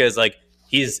around Luka is like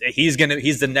he's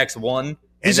the next one?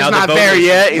 He's just not there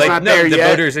yet. He's not there yet. The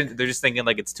voters, they're just thinking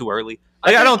like it's too early.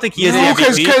 Like, I don't think he is the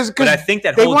MVP, but I think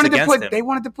that holds against him. They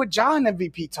wanted to put Ja in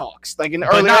MVP talks, like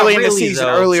early in the season.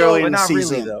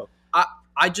 Really, though.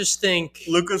 I just think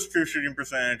Luka's true shooting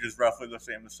percentage is roughly the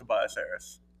same as Tobias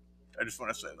Harris. I just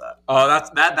want to say that. Oh,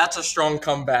 that's a strong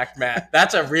comeback, Matt.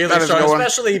 That's a really strong,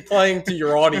 especially playing to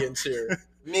your audience here.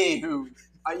 Me, who,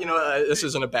 this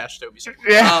isn't a bash, Toby.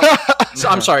 Yeah. So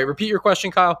I'm sorry. Repeat your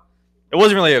question, Kyle. It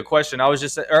wasn't really a question. I was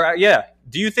just,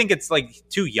 do you think it's like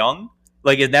too young?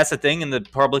 Like, and that's the thing in the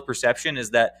public perception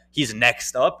is that he's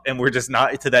next up, and we're just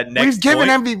not to that next.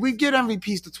 We give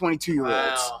MVPs to 22-year-olds.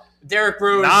 Wow. Derrick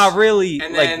Rose. Not really.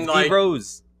 And like, then, D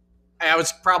Rose. I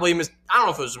was probably I don't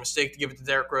know if it was a mistake to give it to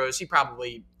Derrick Rose. He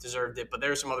probably deserved it, but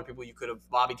there are some other people you could have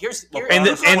lobbied. There wasn't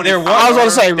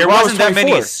that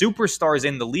many superstars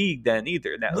in the league then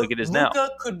either. Like it is now.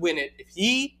 Luka could win it if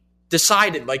he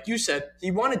decided, like you said,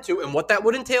 he wanted to, and what that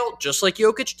would entail, just like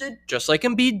Jokic did, just like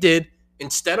Embiid did,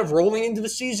 instead of rolling into the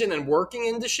season and working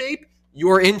into shape, you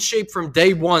are in shape from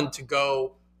day one to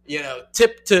go,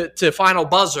 tip to final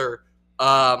buzzer,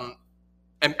 and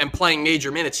playing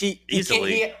major minutes. He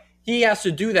has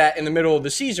to do that in the middle of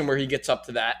the season where he gets up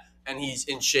to that, and he's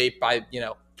in shape by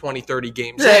 20, 30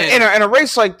 games. Yeah, in a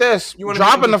race like this,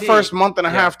 dropping the first month and a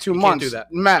half, 2 months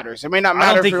matters. It may not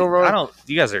matter if you're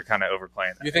you guys are kind of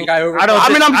overplaying that. You think I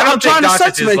overplaying? I'm trying to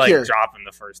sense make here. Dropping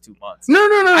the first 2 months. No.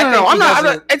 I'm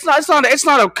not. It's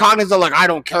not a cognizant like I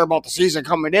don't care about the season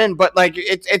coming in, but like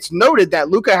it's noted that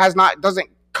Luka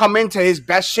come into his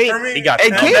best shape. For me, He got the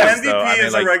numbers, MVP though. I mean,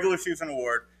 is like- a regular season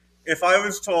award. If I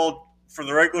was told for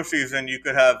the regular season you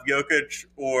could have Jokic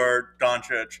or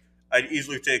Doncic, I'd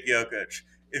easily take Jokic.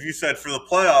 If you said for the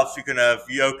playoffs you can have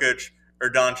Jokic or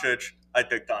Doncic, I'd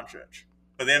take Doncic.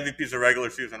 But the MVP is a regular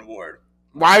season award.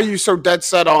 Why are you so dead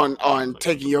set on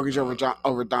taking Jokic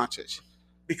over Doncic?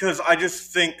 Because I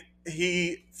just think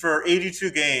for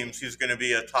 82 games, he's going to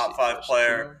be a top 5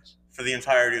 player for the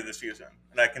entirety of the season.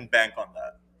 And I can bank on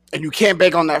that. And you can't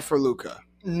bank on that for Luka.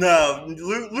 No,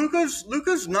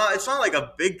 Luka's not. It's not like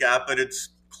a big gap, but it's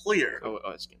clear.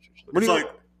 It's interesting. What do you?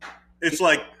 It's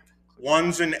like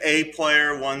one's an A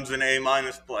player, one's an A-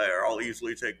 player. I'll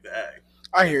easily take the A.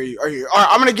 I hear you. All right,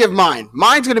 I'm going to give mine.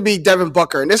 Mine's going to be Devin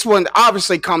Booker, and this one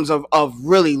obviously comes of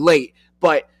really late.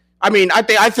 But I mean, I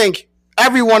think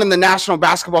everyone in the national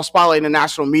basketball spotlight and the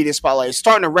national media spotlight is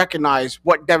starting to recognize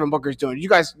what Devin Booker's doing. You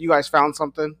guys found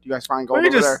something? You guys find gold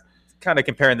over there? Kind of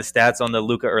comparing the stats on the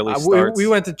Luka early starts. We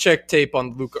went to check tape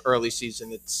on Luka early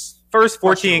season. It's First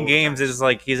 14 games is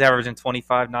like he's averaging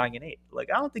 25, 9, and 8. Like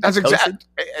I don't think That's exactly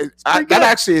that.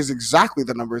 Actually, is exactly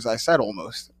the numbers I said.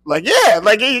 Almost like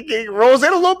he rolls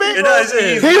in a little bit. It does.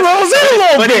 He rolls in a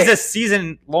little but bit. he's a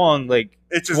season long like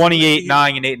It's just 28,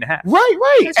 9, and 8.5.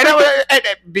 Right.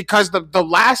 And because the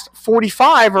last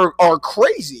 45 are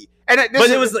crazy. But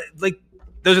it was like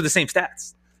those are the same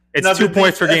stats. It's No, 2 but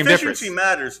points per game difference. Efficiency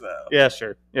matters, though. Yeah,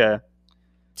 sure. Yeah.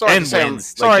 Sorry And to say I'm-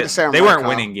 wins. Sorry Like, to say I'm they right, weren't Kyle.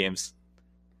 winning games.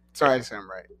 Sorry to say I'm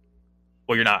right.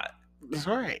 Well, you're not. It's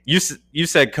all right. You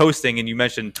said coasting, and you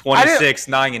mentioned 26,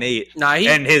 9, and 8. Nah, he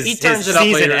his turns it up later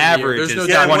in season the year. average There's is no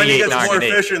Yeah, doubt. and when he 28, gets 9, more and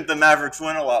 8. efficient, the Mavericks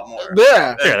win a lot more.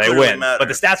 Yeah. Sure, they clearly win, matters. but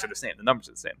the stats are the same. The numbers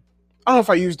are the same. I don't know if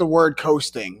I used the word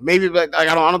coasting. Maybe, but like,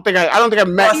 I don't think I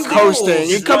meant Rusty coasting. rules.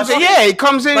 He comes in. Rusty- Yeah, he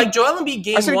comes in. Like Joel Embiid I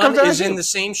game said he 1 comes out is of in shape. the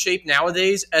same shape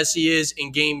nowadays as he is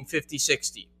in game 50,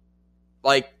 60.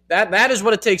 Like that is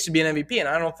what it takes to be an MVP. And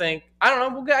I don't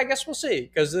know. I guess we'll see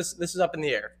because this is up in the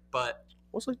air. But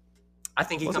We'll see. I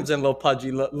think he comes in a little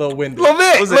pudgy, little windy. little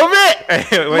bit. It's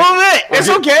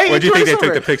okay. What do you think they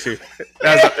took the the picture?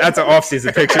 That's an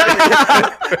off-season picture. All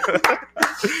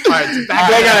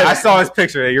right, I saw his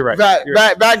picture. You're right.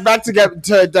 back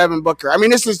to Devin Booker. I mean,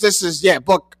 this is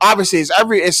Book obviously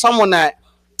is someone that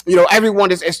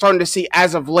everyone is starting to see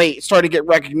as of late, starting to get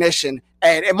recognition,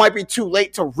 and it might be too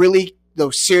late to really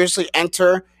seriously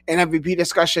enter an MVP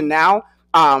discussion now.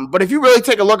 But if you really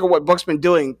take a look at what Book's been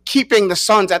doing, keeping the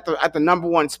Suns at the number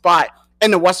 1 spot in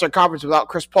the Western Conference without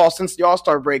Chris Paul since the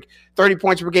All-Star break, 30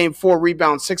 points per game, 4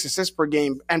 rebounds, 6 assists per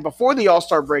game, and before the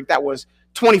All-Star break, that was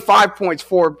 25 points,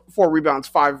 4 rebounds,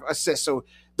 5 assists. So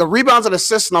the rebounds and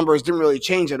assists numbers didn't really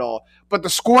change at all, but the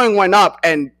scoring went up,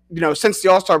 and since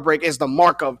the All-Star break is the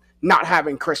mark of not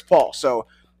having Chris Paul. So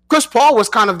Chris Paul was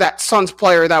kind of that Suns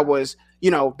player that was,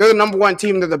 they're the number 1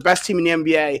 team, they're the best team in the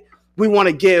NBA. We want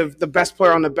to give the best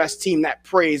player on the best team that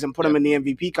praise and put him in the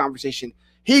MVP conversation.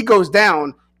 He goes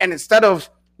down, and instead of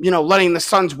letting the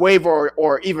Suns waver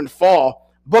or even fall,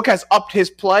 Book has upped his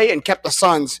play and kept the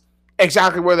Suns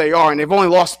exactly where they are, and they've only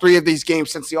lost 3 of these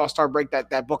games since the All-Star break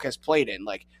that Book has played in.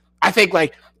 Like, I think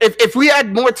if we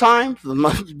had more time,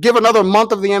 give another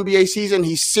month of the NBA season,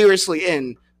 he's seriously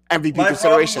in MVP My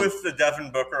consideration. problem with the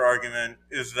Devin Booker argument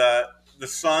is that the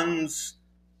Suns'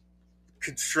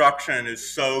 construction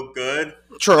is so good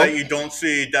True. that you don't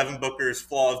see Devin Booker's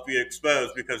flaws be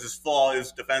exposed because his flaw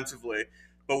is defensively.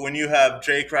 But when you have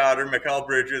Jay Crowder, Mikal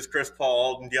Bridges, Chris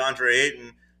Paul, and DeAndre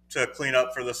Ayton to clean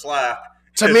up for the slack,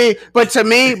 To me, that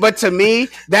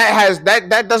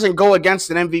doesn't go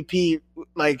against an MVP.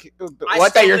 Like that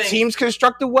still your think- team's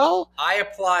constructed well. I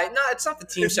apply. No, it's not the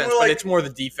team It's sense, more but like it's more the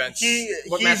defense.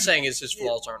 What he's- Matt's saying is his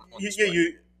flaws aren't on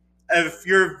display. if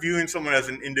you're viewing someone as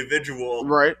an individual,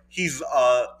 Right.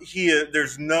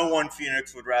 There's no one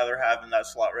Phoenix would rather have in that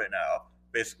slot right now,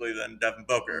 basically, than Devin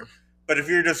Booker. But if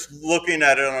you're just looking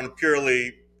at it on a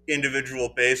purely individual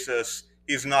basis,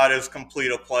 he's not as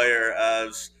complete a player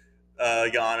as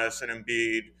Giannis and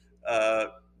Embiid,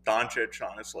 Doncic,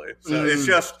 honestly.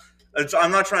 So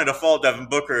I'm not trying to fault Devin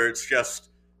Booker. It's just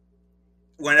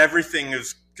when everything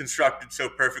is constructed so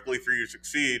perfectly for you to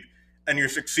succeed, and you're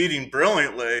succeeding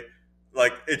brilliantly.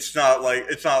 Like it's not like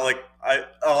a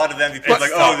lot of MVPs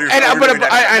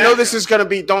I know this is gonna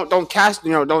be don't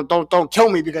kill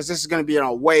me because this is gonna be on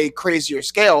a way crazier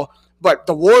scale. But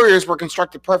the Warriors were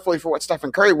constructed perfectly for what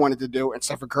Stephen Curry wanted to do, and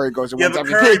Stephen Curry goes and wins but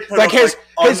MVP. Curry put Like up, his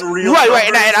unreal right,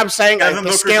 numbers. and I'm saying Devin the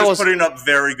Booker's scale just is putting up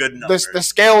very good numbers. the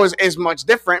scale is much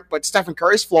different. But Stephen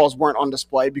Curry's flaws weren't on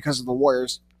display because of the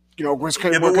Warriors. Were but when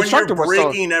you're constructed was so.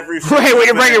 breaking every Right, when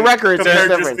you're breaking records, it's compared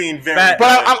to different. just being very But good,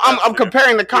 I'm that's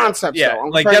comparing the concepts. Yeah, though. I'm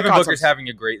like comparing Devin concepts. Booker's having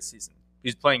a great season.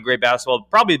 He's playing great basketball,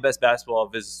 probably the best basketball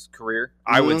of his career.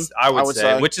 I would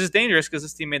say, which is dangerous because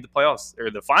this team made the playoffs or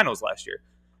the finals last year.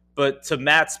 But to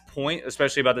Matt's point,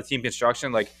 especially about the team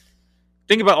construction, like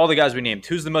think about all the guys we named.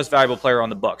 Who's the most valuable player on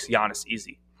the Bucks? Giannis,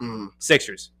 easy.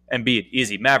 Sixers, Embiid,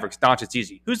 easy. Mavericks, Doncic,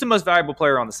 easy. Who's the most valuable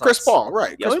player on the Suns? Chris Paul,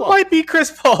 right? Yeah, might be Chris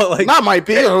Paul. Like, not might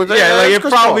be. It's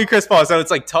probably Chris Paul. So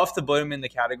it's like tough to put him in the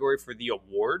category for the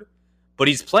award, but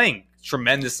he's playing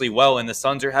tremendously well, and the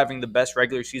Suns are having the best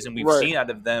regular season we've seen out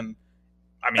of them.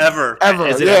 I mean, ever.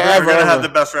 Is it ever going to have the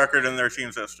best record in their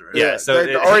team's history. Yeah, so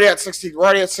they're already at 60. We're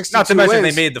already at 62 not to mention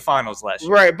wins. they made the finals last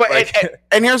year. Right, but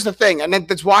and here's the thing, and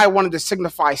that's why I wanted to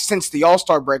signify since the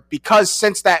All-Star break, because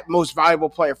since that most valuable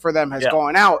player for them has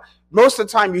gone out, most of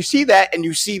the time you see that and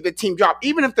you see the team drop.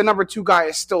 Even if the number 2 guy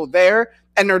is still there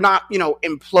and they're not,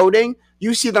 imploding,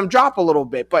 you see them drop a little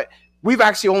bit. But we've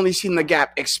actually only seen the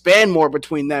gap expand more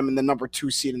between them and the number 2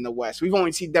 seed in the West. We've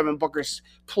only seen Devin Booker's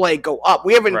play go up.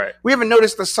 We haven't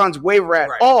noticed the Suns waver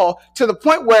at all, to the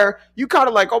point where you kind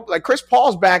of like Chris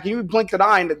Paul's back, and you blinked an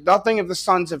eye, and nothing of the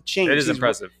Suns have changed. It is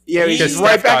impressive. Yeah, he's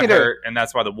right back in there, and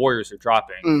that's why the Warriors are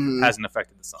dropping. Hasn't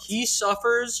affected the Suns. He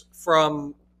suffers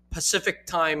from Pacific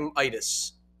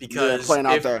time-itis because playing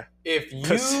out there. If you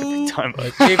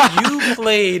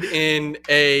played in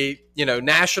a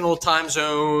national time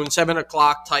zone 7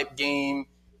 o'clock type game,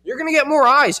 you're gonna get more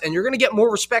eyes and you're gonna get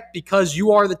more respect because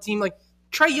you are the team. Like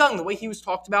Trae Young, the way he was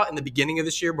talked about in the beginning of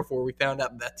this year before we found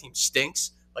out that team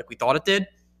stinks like we thought it did.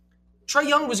 Trae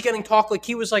Young was getting talked like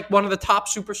he was like one of the top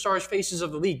superstars faces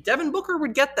of the league. Devin Booker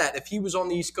would get that if he was on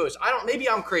the East Coast. Maybe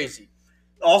I'm crazy.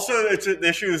 Also, it's an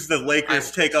issue is the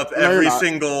Lakers take up every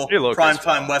single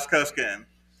primetime West Coast game.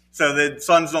 So the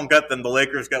Suns don't get them. The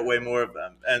Lakers get way more of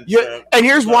them. And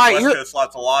here's why West Coast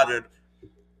slots allotted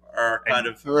are kind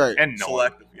of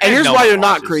selective. And here's why you're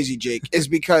not crazy, Jake, is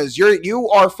because you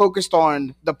are focused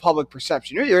on the public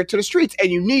perception. You're ear to the streets,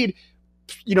 and you need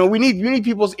we need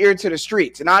people's ear to the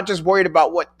streets, and not just worried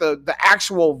about what the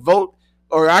actual vote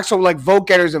or actual vote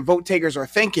getters and vote takers are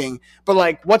thinking,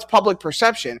 but what's public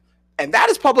perception. And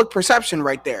that is public perception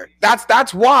right there.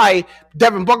 That's why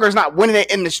Devin Booker is not winning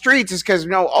it in the streets, is because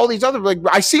all these other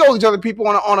I see all these other people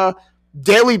on a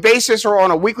daily basis or on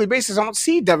a weekly basis. I don't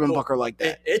see Devin Booker like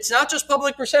that. It's not just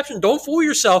public perception. Don't fool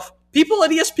yourself. People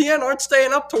at ESPN aren't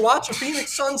staying up to watch a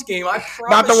Phoenix Suns game. I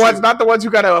promise. Not the ones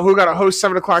who got to host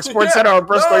 7 o'clock Sports Center or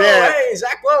Bristol. Hey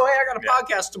Zach Lowe. Hey, I got a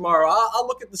podcast tomorrow. I'll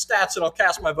look at the stats and I'll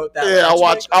cast my vote that way. Yeah,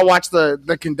 I'll watch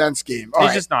the condensed game.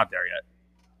 He's just not there yet.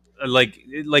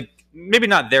 Maybe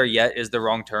not there yet is the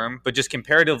wrong term, but just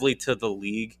comparatively to the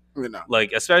league,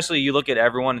 especially you look at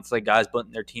everyone, it's like guys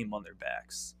putting their team on their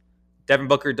backs. Devin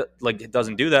Booker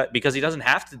doesn't do that because he doesn't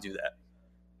have to do that.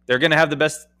 They're going to have the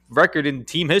best record in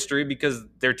team history because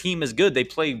their team is good. They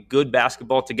play good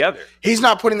basketball together. He's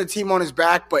not putting the team on his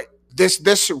back, but this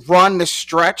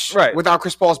stretch without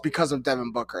Chris Paul is because of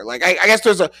Devin Booker. I guess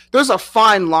there's a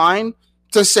fine line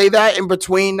to say that in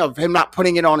between of him not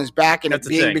putting it on his back and it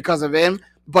being because of him.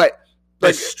 But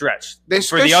stretch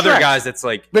for the other guys, it's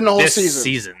been the whole this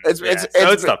season. It's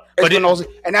tough. But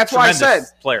and that's why I said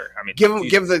player. I mean,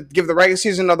 give the regular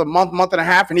season another month and a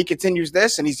half, and he continues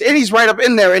this, and he's right up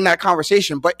in there in that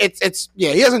conversation. But it's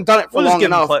he hasn't done it for long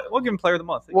enough. We'll give him player of the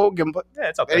month. We'll give him. Yeah,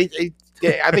 it's up there.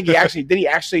 I think did he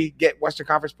actually get Western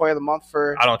Conference Player of the Month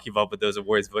for? I don't keep up with those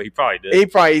awards, but he probably did.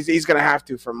 He's gonna have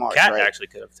to for March. Cat actually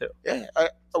could have too. Yeah,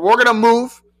 we're gonna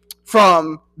move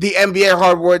from the NBA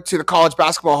hardwood to the college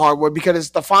basketball hardwood because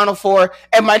it's the Final Four,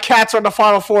 and my Cats are in the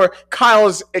Final Four. Kyle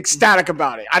is ecstatic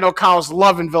about it. I know Kyle's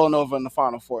loving Villanova in the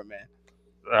Final Four, man.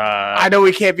 I know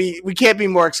we can't be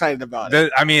more excited about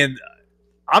it. I mean,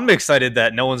 I'm excited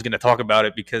that no one's going to talk about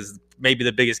it because maybe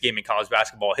the biggest game in college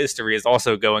basketball history is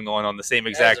also going on the same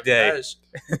exact day.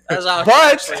 That's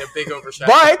actually a big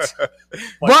oversight.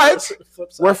 But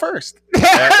we're first.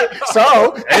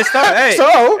 So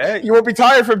you won't be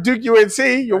tired from Duke UNC.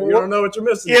 You don't know what you're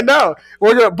missing. But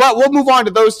we'll move on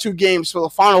to those two games for the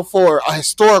Final Four, a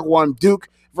historic one, Duke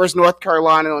versus North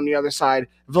Carolina, on the other side,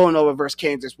 Villanova versus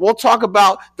Kansas. We'll talk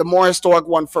about the more historic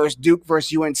one first, Duke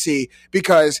versus UNC,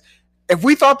 because if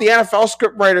we thought the NFL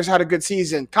scriptwriters had a good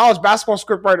season, college basketball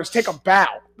scriptwriters take a bow.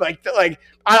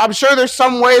 I'm sure there's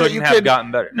some way that you could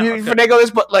gotten better. finagle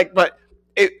this, but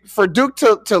for Duke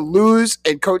to lose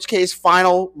in Coach K's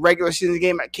final regular season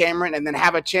game at Cameron and then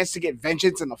have a chance to get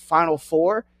vengeance in the Final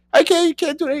Four, you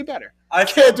can't do it any better.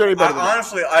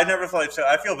 Honestly, I never thought so.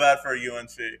 I feel bad for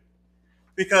UNC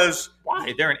because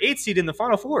why? They're an 8th seed in the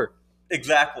Final Four.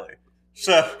 Exactly.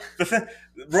 So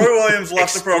Roy Williams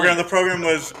left the program. The program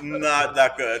was not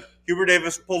that good. Hubert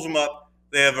Davis pulls them up.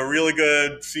 They have a really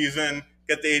good season,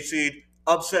 get the 8th seed.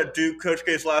 upset Duke, Coach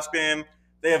K's last game.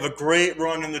 They have a great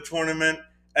run in the tournament.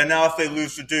 And now if they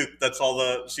lose to Duke, that's all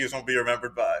the season will be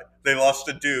remembered by. They lost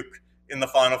to Duke in the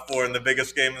Final Four in the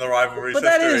biggest game in the rivalry's But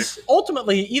history. that is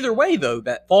ultimately, either way, though,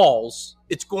 that falls,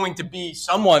 it's going to be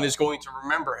someone is going to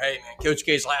remember, hey, man, Coach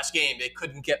K's last game, they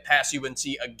couldn't get past UNC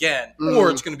again.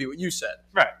 Or it's going to be what you said.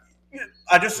 Right.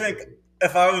 I just think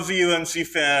if I was a UNC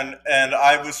fan and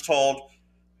I was told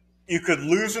you could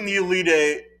lose in the Elite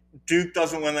Eight, Duke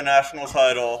doesn't win the national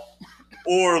title,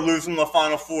 or lose in the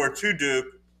Final Four to Duke,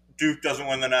 Duke doesn't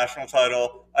win the national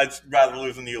title, I'd rather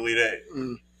lose in the Elite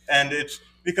Eight. And it's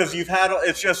because you've had –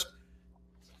 it's just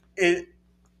 –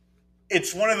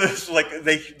 it's one of those, like,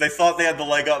 they thought they had the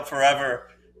leg up forever,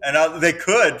 and they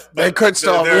could. They could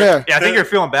still, yeah. Yeah, I think you're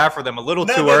feeling bad for them a little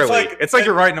too but early. It's like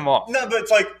you're writing them off. No, but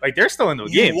it's like they're still in the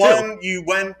game, won, too.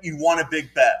 You won a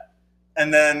big bet,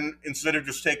 and then instead of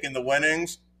just taking the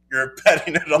winnings, you're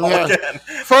betting it all again.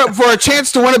 For a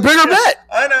chance to win a bigger bet.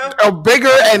 I know. A bigger,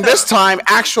 and this time,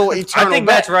 actual eternal I think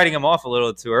bet. Matt's writing them off a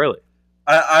little too early.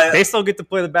 They still get to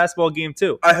play the basketball game,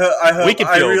 too. I hope. We can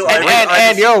feel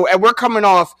and we're coming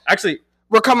off. Actually,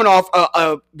 we're coming off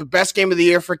the best game of the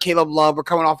year for Caleb Love. We're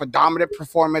coming off a dominant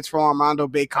performance from Armando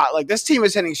Bacot. Like, this team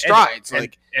is hitting strides.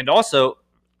 And also,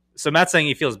 so Matt's saying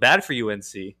he feels bad for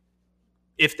UNC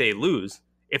if they lose.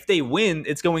 If they win,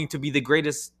 it's going to be the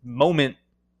greatest moment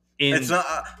in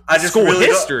school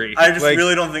history. I just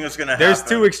really don't think it's going to happen. There's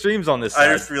two extremes on this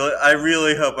side. I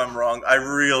really hope I'm wrong. I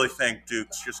really think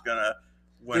Duke's just going to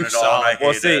win it all. And I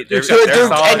hate it. They're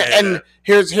solid. And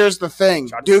here's the thing.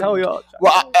 Duke,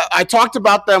 I talked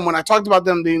about them when I talked about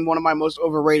them being one of my most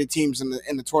overrated teams in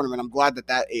the tournament. I'm glad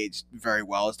that aged very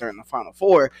well as they're in the Final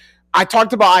Four. I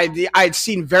talked about I'd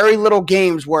seen very little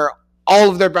games where all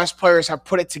of their best players have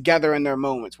put it together in their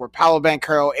moments, where Paolo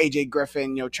Banchero, AJ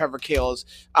Griffin, Trevor Keels,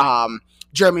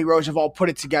 Jeremy Roach have all put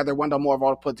it together. Wendell Moore have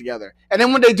all put it together. And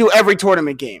then when they do every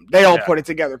tournament game, they all put it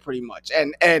together pretty much.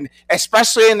 And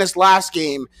especially in this last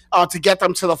game, to get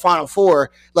them to the Final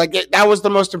Four, that was the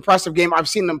most impressive game I've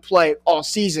seen them play all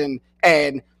season.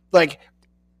 And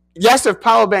yes, if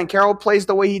Paolo Banchero plays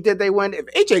the way he did, they win. If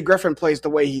AJ Griffin plays the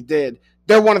way he did,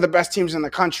 they're one of the best teams in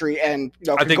the country, and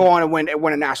could go on and win a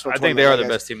national tournament. I think they are the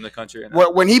best team in the country.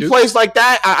 When he plays like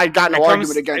that, I got no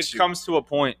argument against you. It comes to a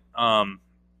point, and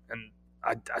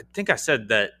I think I said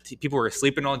that people were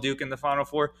sleeping on Duke in the Final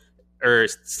Four, or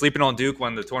sleeping on Duke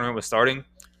when the tournament was starting,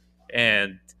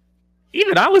 and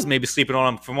even I was maybe sleeping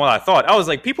on them from what I thought. I was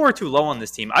like, people are too low on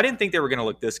this team. I didn't think they were going to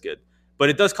look this good, but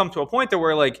it does come to a point that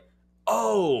we're like,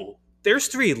 oh, there's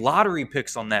 3 lottery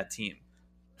picks on that team.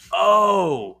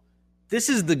 Oh, this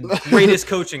is the greatest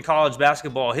coach in college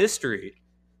basketball history.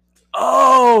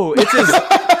 Oh,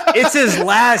 it's his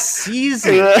last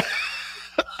season.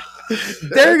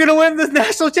 They're gonna win the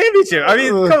national championship. I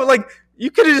mean, you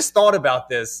could have just thought about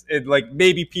this and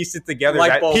maybe pieced it together.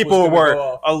 That people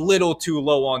were a little too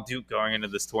low on Duke going into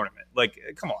this tournament.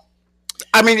 Come on.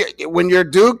 I mean, when you're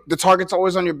Duke, the target's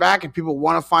always on your back, and people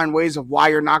want to find ways of why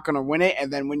you're not going to win it.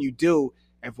 And then when you do,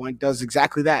 everyone does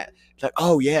exactly that. It's like,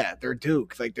 oh yeah, they're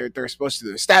Duke. They're supposed to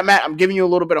do this. Stat Matt, I'm giving you a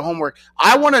little bit of homework.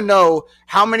 I want to know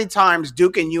how many times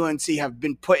Duke and UNC have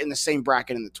been put in the same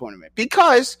bracket in the tournament.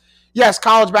 Because, yes,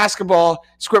 college basketball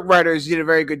script writers did a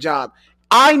very good job.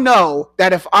 I know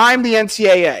that if I'm the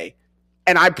NCAA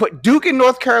and I put Duke and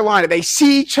North Carolina, they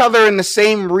see each other in the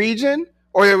same region,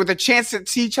 or with a chance to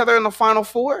see each other in the Final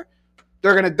Four,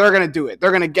 they're gonna do it.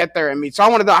 They're gonna get there and meet. So I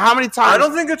want to know how many times. I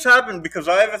don't think it's happened because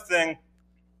I have a thing.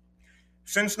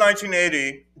 Since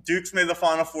 1980, Duke's made the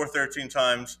Final Four 13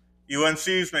 times.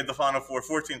 UNC's made the Final Four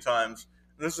 14 times.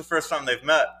 And this is the first time they've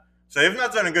met. So they've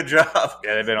not done a good job.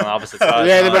 Yeah, they've been on opposite sides.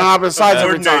 Yeah, they've been on opposite sides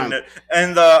every time.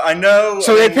 And I know.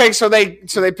 So they picked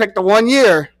the one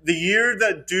year. The year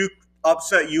that Duke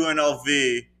upset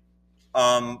UNLV,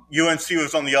 UNC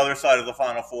was on the other side of the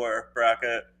Final Four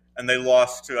bracket, and they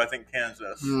lost to, I think,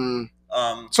 Kansas.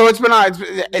 So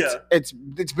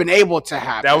it's been able to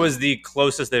happen. That was the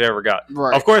closest they've ever got.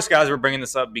 Right. Of course, guys, we're bringing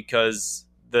this up because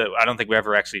I don't think we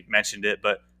ever actually mentioned it,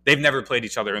 but they've never played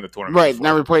each other in the tournament. Right, before.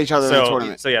 never played each other in the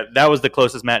tournament. So yeah, that was the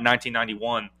closest, Matt,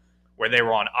 1991, where they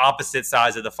were on opposite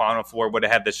sides of the Final Four, would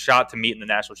have had the shot to meet in the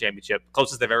national championship.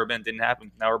 Closest they've ever been, didn't happen.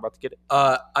 Now we're about to get it.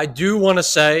 I do want to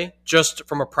say, just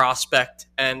from a prospect,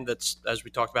 and that's, as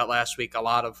we talked about last week, a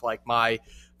lot of my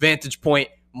vantage point,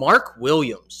 Mark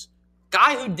Williams.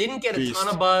 Guy who didn't get a ton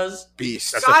of buzz.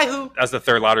 Beast. That's the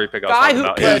third lottery pick I was talking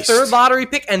about. Guy who third lottery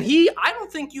pick. And I don't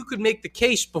think you could make the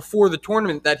case before the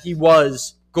tournament that he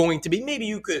was going to be. Maybe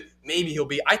you could. Maybe he'll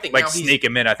be. I think now sneak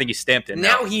him in. I think he's stamped in.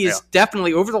 Now he is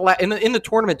definitely over in the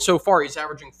tournament so far. He's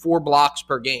averaging 4 blocks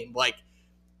per game.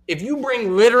 If you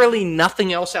bring literally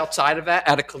nothing else outside of that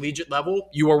at a collegiate level,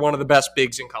 you are one of the best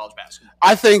bigs in college basketball.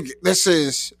 I think this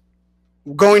is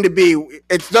going to be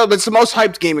it's the most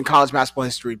hyped game in college basketball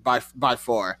history by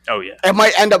far. Oh yeah, it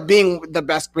might end up being the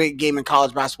best game in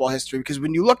college basketball history because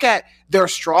when you look at their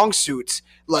strong suits,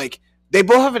 like they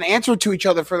both have an answer to each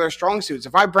other for their strong suits.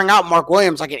 If I bring out Mark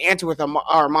Williams, I can answer with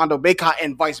Armando Bacot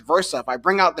and vice versa. If I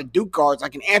bring out the Duke guards, I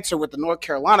can answer with the North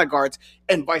Carolina guards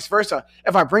and vice versa.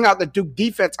 If I bring out the Duke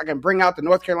defense, I can bring out the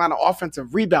North Carolina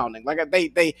offensive rebounding. Like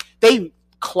they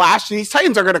clash. These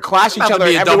Titans are going to clash each other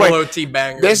in every way. OT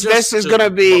banger. This is going to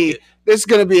be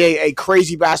a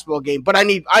crazy basketball game. But I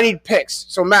need picks.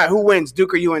 So Matt, who wins,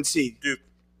 Duke or UNC? Duke.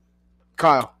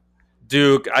 Kyle.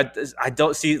 Duke. I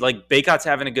don't see like Bacot's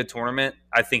having a good tournament.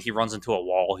 I think he runs into a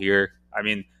wall here. I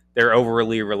mean, they're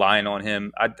overly relying on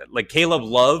him. Like Caleb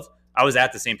Love. I was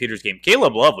at the St. Peter's game.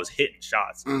 Caleb Love was hitting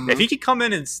shots. Mm-hmm. If he could come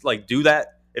in and like do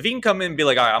that, if he can come in and be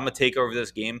like, all right, I'm gonna take over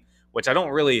this game, which I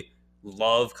don't really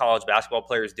love college basketball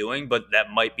players doing, but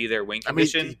that might be their win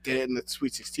condition. He did it in the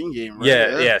Sweet 16 game, right?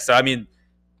 Yeah. So I mean,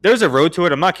 there's a road to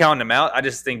it. I'm not counting them out. I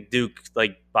just think Duke,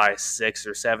 like by 6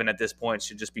 or 7 at this point,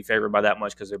 should just be favored by that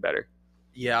much because they're better.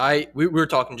 Yeah, we were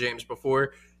talking James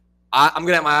before. I'm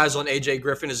gonna have my eyes on AJ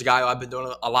Griffin as a guy who I've been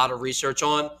doing a lot of research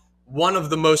on. One of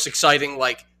the most exciting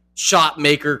like shot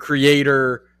maker,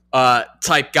 creator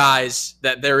type guys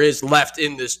that there is left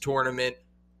in this tournament.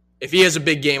 If he has a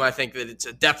big game, I think that it's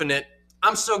a definite.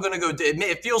 I'm still gonna go.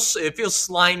 It feels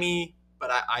slimy,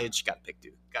 but I just gotta pick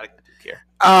Duke. Gotta pick Duke here.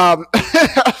 I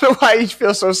don't know why you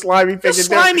feel so slimy picking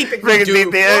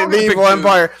the evil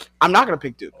empire. I'm not gonna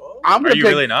pick Duke.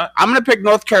 Really not? I'm going to pick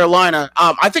North Carolina.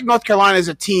 I think North Carolina is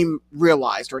a team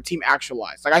realized or a team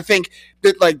actualized. Like I think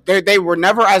that like they were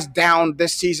never as down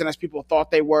this season as people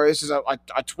thought they were. This is a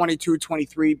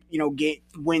 22-23 game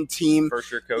win team.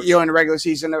 First year coach. In the regular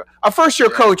season, a first year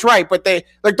coach, right? But they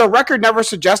like the record never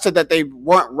suggested that they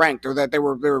weren't ranked or that they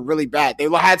were really bad. They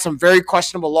had some very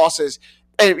questionable losses,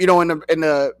 in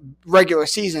the regular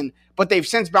season. But they've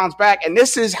since bounced back, and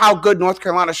this is how good North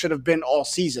Carolina should have been all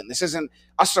season. This isn't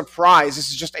a surprise. This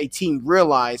is just a team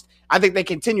realized. I think they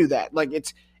continue that. Like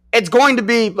it's going to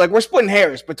be like we're splitting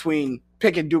hairs between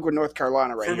picking Duke or North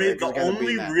Carolina right For here. me, the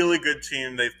only really good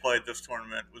team they've played this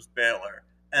tournament was Baylor,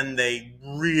 and they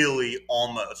really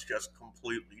almost just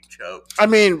completely choked. I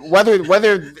mean, whether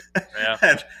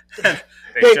yeah.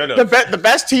 the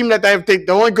best team that the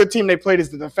only good team they played is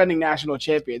the defending national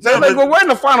champions. No, like, we're in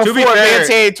the final four of the fair,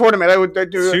 NCAA tournament.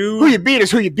 Who you beat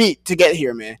is who you beat to get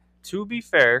here, man. To be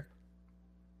fair,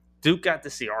 Duke got to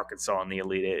see Arkansas in the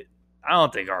Elite Eight. I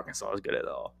don't think Arkansas is good at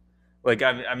all. Like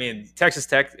I mean, Texas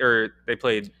Tech they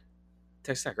played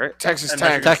Texas Tech, right? Texas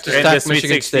Tech,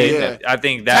 Michigan State. Yeah. I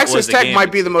think that Texas was the Tech game,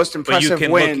 might be the most impressive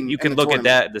win. You can look at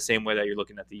that the same way that you're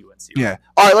looking at the UNC. Yeah.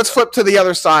 All right, let's flip to the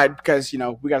other side because we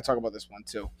got to talk about this one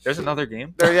too. There's another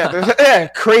game.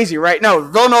 Crazy, right? No,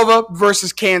 Villanova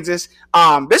versus Kansas.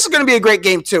 This is going to be a great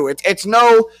game too. It's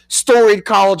no storied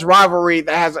college rivalry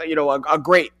that has a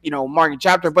great market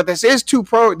chapter, but these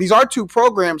are two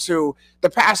programs who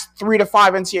the past 3 to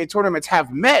 5 NCAA tournaments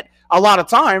have met a lot of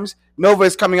times. Nova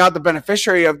is coming out the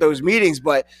beneficiary of those meetings,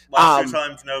 but last 2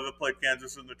 times Nova played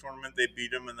Kansas in the tournament, they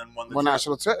beat them and then won the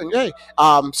national title. Yay!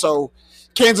 So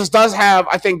Kansas does have,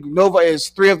 I think Nova is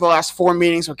 3 of the last 4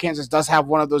 meetings, so Kansas does have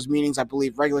one of those meetings. I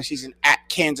believe regular season at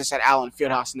Kansas at Allen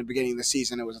Fieldhouse in the beginning of the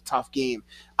season. It was a tough game,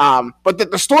 but the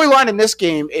storyline in this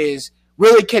game is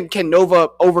really can Nova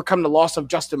overcome the loss of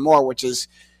Justin Moore, which is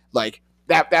like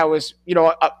that was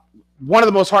one of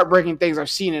the most heartbreaking things I've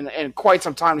seen in quite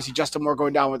some time to see Justin Moore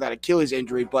going down with that Achilles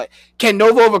injury. But can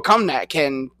Nova overcome that?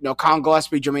 Can Colin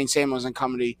Gillespie, Jermaine Samuels, and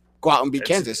company go out and beat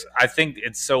Kansas? I think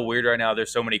it's so weird right now.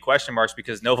 There's so many question marks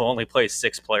because Nova only plays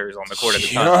 6 players on the court at the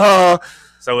time.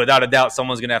 So without a doubt,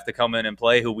 someone's going to have to come in and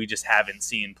play who we just haven't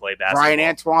seen play basketball. Brian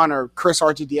Antoine or Chris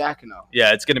Arcidiacono.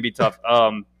 Yeah, it's going to be tough.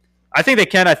 I think they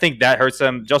can. I think that hurts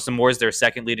them. Justin Moore is their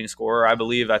second leading scorer, I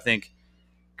believe. I think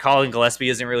Colin Gillespie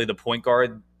isn't really the point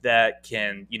guard that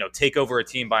can, take over a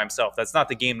team by himself. That's not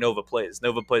the game Nova plays.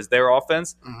 Nova plays their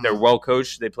offense. Mm-hmm. They're well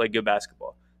coached. They play good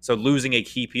basketball. So losing a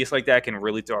key piece like that can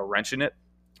really throw a wrench in it.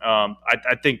 I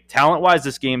think talent-wise,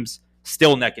 this game's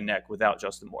still neck and neck without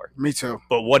Justin Moore. Me too.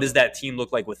 But what does that team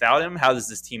look like without him? How does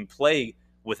this team play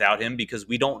without him? Because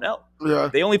we don't know. Yeah.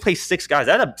 They only play 6 guys.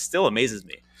 That still amazes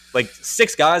me. Like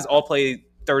 6 guys all play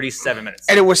 37 minutes.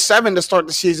 And it was 7 to start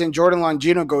the season. Jordan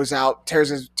Longino goes out, tears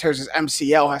his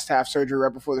MCL, has to have surgery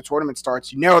right before the tournament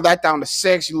starts. You narrow that down to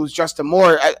 6. You lose Justin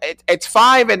Moore. It's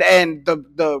 5, and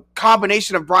the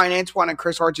combination of Brian Antoine and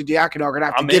Chris Arcidiacono are going to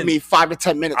have to give me 5 to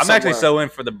 10 minutes. I'm actually so in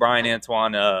for the Brian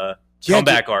Antoine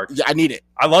comeback arc. Yeah, I need it.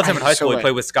 I loved him in high So school. He right.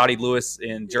 played with Scotty Lewis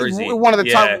in Jersey. One of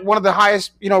the top, one of the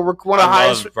highest, one of the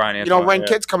highest, ranked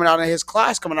kids coming out in his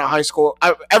class, coming out of high school.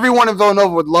 Everyone in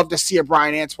Villanova would love to see a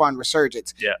Brian Antoine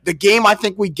resurgence. Yeah. The game I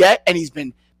think we get, and he's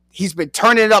been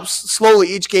turning it up slowly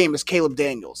each game, is Caleb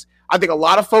Daniels. I think a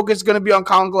lot of focus is going to be on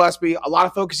Colin Gillespie. A lot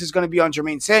of focus is going to be on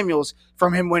Jermaine Samuels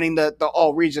from him winning the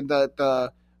all region,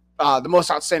 the most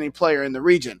outstanding player in the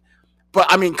region. But,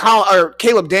 I mean,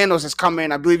 Caleb Daniels has come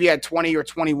in. I believe he had 20 or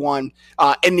 21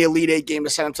 in the Elite Eight game to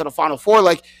send him to the Final Four.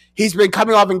 Like, he's been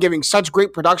coming off and giving such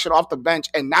great production off the bench,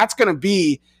 and that's going to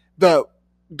be the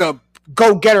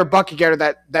go-getter, bucket-getter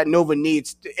that Nova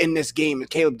needs in this game. And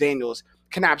Caleb Daniels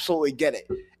can absolutely get it.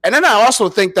 And then I also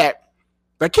think that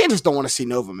Kansas don't want to see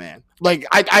Nova, man. Like,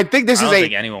 I think this I is don't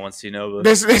think anyone wants to see Nova.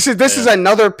 This is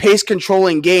another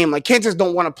pace-controlling game. Like, Kansas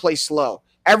don't want to play slow.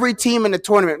 Every team in the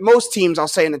tournament, most teams, I'll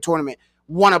say in the tournament,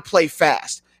 want to play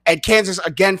fast. And Kansas,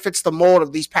 again, fits the mold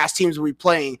of these past teams we're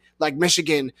playing, like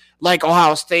Michigan, like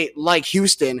Ohio State, like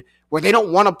Houston, where they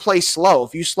don't want to play slow.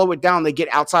 If you slow it down, they get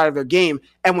outside of their game.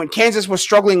 And when Kansas was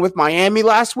struggling with Miami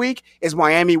last week,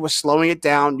 Miami was slowing it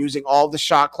down, using all the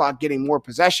shot clock, getting more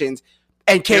possessions.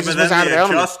 And Kansas was out of their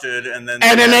element. And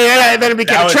then it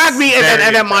became a track meet,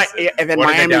 and then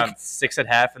Miami down 6 at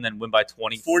half, and then win by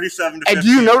 20, 47. And do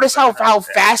you notice how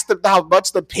fast, how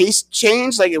much the pace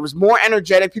changed? Like, it was more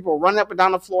energetic. People were running up and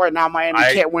down the floor, and now Miami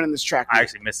can't win in this track meet. I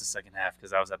actually missed the second half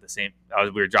because I was at the same.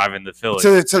 We were driving to Philly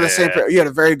to the same. You had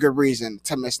a very good reason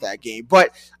to miss that game,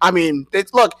 but I mean,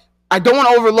 look, I don't want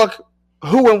to overlook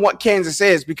who and what Kansas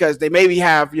is, because they maybe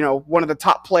have one of the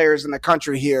top players in the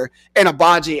country here in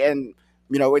Agbaji, and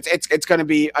it's going to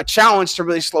be a challenge to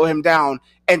really slow him down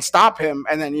and stop him.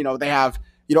 And then, they have,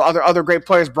 other great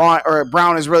players.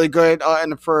 Brown is really good on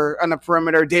the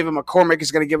perimeter. David McCormick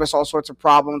is going to give us all sorts of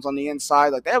problems on the inside.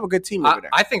 Like, they have a good team over there.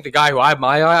 I think the guy who I have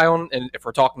my eye on, and if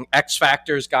we're talking X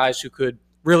factors, guys who could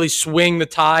really swing the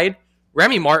tide,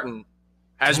 Remy Martin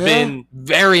has been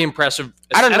very impressive.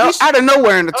 Out of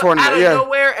nowhere in the tournament. Out of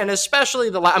nowhere, and especially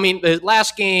the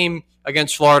last game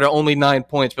against Florida, only 9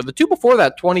 points. But the two before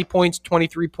that, 20 points,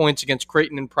 23 points against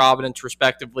Creighton and Providence,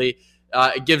 respectively.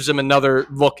 It gives him another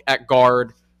look at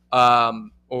guard. He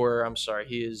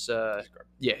is.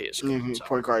 He is.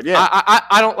 Point guard, yeah.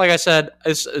 I don't, like I said,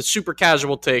 it's a super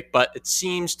casual take, but it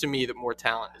seems to me that more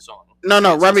talent is on.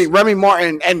 No, Remy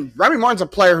Martin. And Remy Martin's a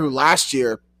player who last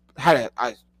year had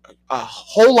a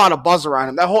whole lot of buzz around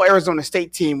him. That whole Arizona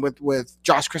State team with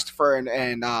Josh Christopher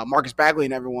and Marcus Bagley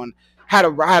and everyone had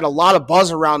a lot of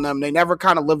buzz around them. They never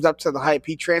kind of lived up to the hype.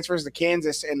 He transfers to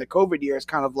Kansas in the COVID years,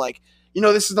 kind of like,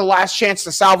 this is the last chance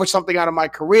to salvage something out of my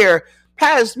career.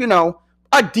 Has,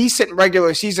 a decent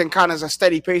regular season, kind of as a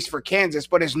steady pace for Kansas,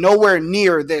 but is nowhere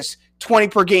near this 20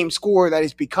 per game score that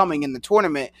he's becoming in the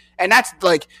tournament. And that's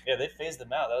like, they phased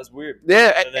him out. That was weird.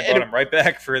 Yeah, and they brought him right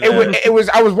back for the. It was.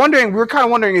 I was wondering. We were kind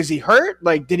of wondering, is he hurt?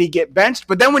 Like, did he get benched?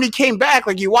 But then when he came back,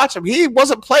 like, you watch him, he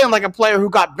wasn't playing like a player who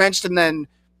got benched and then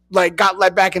got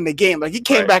let back in the game. Like, he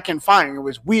came back in fine. It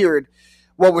was weird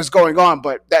what was going on,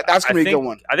 but that's going to be a good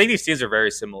one. I think these teams are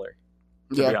very similar,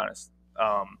 to be honest.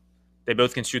 They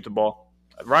both can shoot the ball.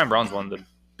 Ryan Brown's one of the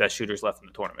best shooters left in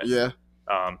the tournament. Yeah.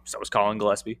 So was Colin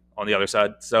Gillespie on the other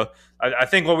side. So I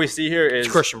think what we see here is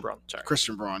Christian Braun. Sorry.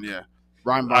 Christian Braun, yeah.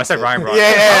 Ryan Brown. I said Ryan Brown.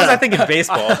 Yeah. I was thinking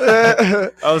baseball.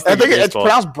 I think it's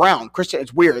pronounced Brown. Christian.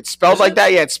 It's weird. It's spelled like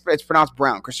that. Yeah, it's pronounced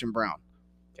Brown. Christian Brown.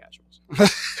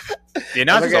 The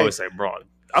announcers always say Braun.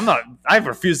 I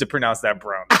refuse to pronounce that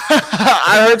Brown.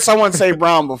 I heard someone say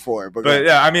Brown before, but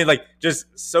yeah, I mean, like, just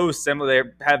so similar. They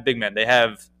have big men. They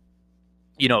have,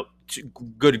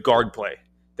 good guard play.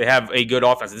 They have a good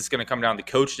offense. This is going to come down to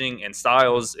coaching and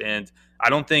styles. And I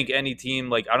don't think any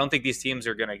team, I don't think these teams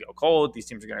are going to go cold. These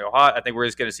teams are going to go hot. I think we're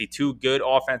just going to see two good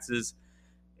offenses.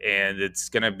 And it's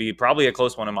going to be probably a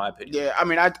close one, in my opinion. Yeah, I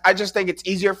mean, I just think it's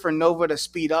easier for Nova to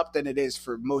speed up than it is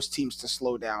for most teams to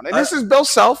slow down. And this is Bill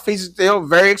Self. He's a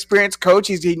very experienced coach.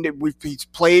 He's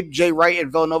played Jay Wright in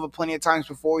Villanova plenty of times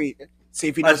before. See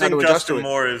if he knows how to adjust to it. Justin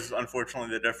Moore is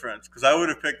unfortunately the difference, because I would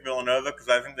have picked Villanova because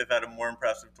I think they've had a more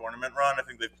impressive tournament run. I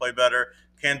think they play better.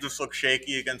 Kansas looked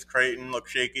shaky against Creighton, looked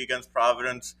shaky against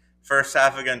Providence. First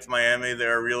half against Miami, they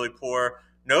were really poor.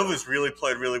 Nova's really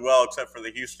played really well, except for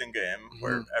the Houston game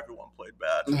where everyone played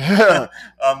bad.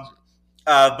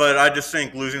 But I just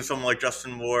think losing someone like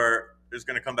Justin Moore is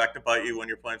going to come back to bite you when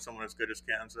you're playing someone as good as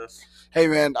Kansas. Hey,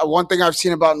 man, one thing I've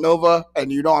seen about Nova,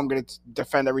 and I'm going to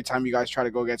defend every time you guys try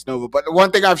to go against Nova, but the one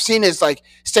thing I've seen is,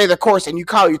 stay the course. And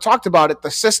Kyle, you talked about it,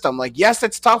 the system. Yes,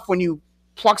 it's tough when you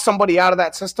pluck somebody out of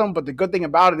that system, but the good thing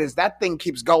about it is that thing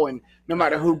keeps going no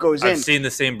matter who goes I've in. seen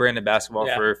the same brand of basketball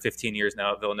Yeah. for 15 years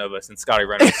now at Villanova since Scotty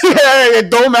Reynolds. It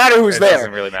don't matter who's It there.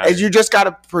 doesn't really matter. As you just got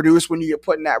to produce when you get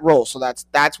put in that role. So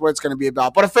that's what it's going to be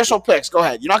about. But official picks, go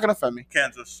ahead. You're not going to offend me.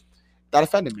 Kansas. That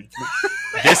offended me.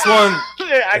 This one,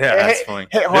 Yeah, that's funny.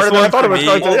 hit This harder than I one thought for it was me-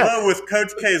 going to. Yeah. Although with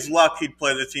Coach K's luck, he'd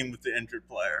play the team with the injured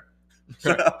player.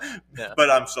 Yeah. But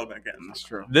I'm still going to Kansas. That's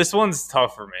true. This one's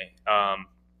tough for me.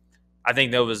 I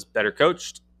think Nova's better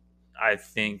coached. I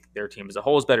think their team as a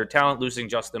whole is better talent. Losing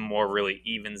Justin Moore really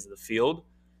evens the field.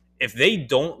 If they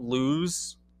don't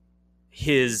lose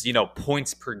his,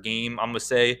 points per game, I'm going to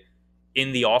say,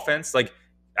 in the offense, like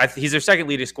he's their second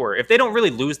leading scorer. If they don't really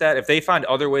lose that, if they find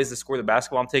other ways to score the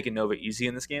basketball, I'm taking Nova easy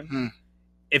in this game.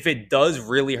 If it does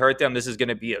really hurt them, this is going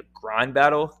to be a grind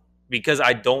battle because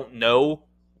I don't know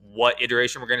what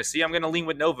iteration we're going to see. I'm going to lean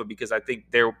with Nova because I think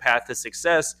their path to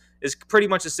success is pretty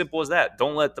much as simple as that.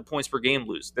 Don't let the points per game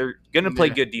lose. They're going to play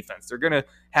good defense. They're going to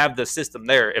have the system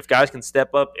there. If guys can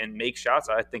step up and make shots,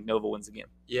 I think Nova wins the game.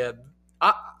 Yeah.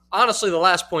 Honestly, the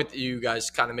last point that you guys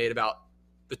kind of made about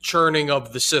the churning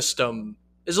of the system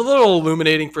is a little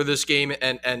illuminating for this game.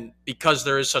 And because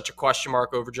there is such a question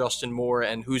mark over Justin Moore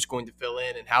and who's going to fill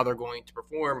in and how they're going to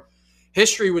perform,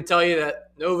 history would tell you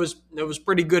that Nova's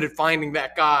pretty good at finding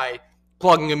that guy,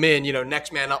 plugging him in,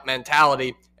 next man up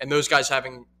mentality, and those guys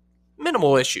having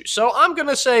minimal issues. So I'm going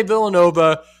to say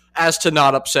Villanova as to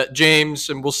not upset James,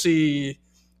 and we'll see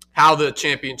how the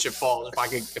championship falls if I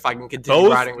can continue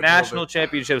Both riding with national Nova.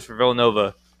 championships for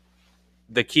Villanova,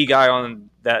 the key guy on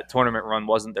that tournament run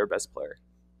wasn't their best player.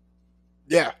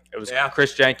 Yeah. It was Yeah.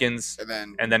 Chris Jenkins,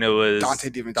 And then it was Dante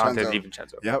DiVincenzo. Dante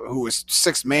DiVincenzo. Yep, who was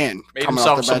sixth man. Made coming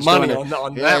off himself the some bench money doing it.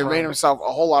 on Yeah, that he run. made himself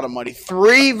a whole lot of money.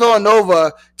 3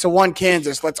 Villanova to 1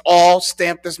 Kansas. Let's all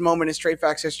stamp this moment in Straight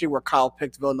Facts history where Kyle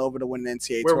picked Villanova to win the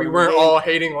NCAA Where we tournament. weren't all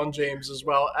hating on James as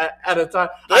well at a time.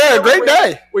 I Yeah, feel great when-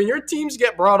 day. When your teams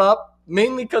get brought up,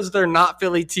 mainly because they're not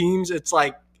Philly teams, it's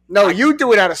like No, you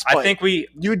do it out of spite. I think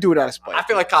you do it out of spite. I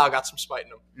feel like Kyle got some spite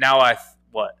in him.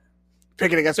 what?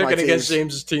 Picking against my Picking against teams.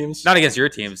 James's teams. Not against your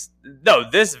teams. No,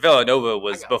 this Villanova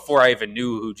was before I even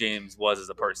knew who James was as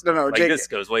a person. No, like Jake- this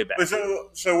goes way back. But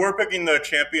so we're picking the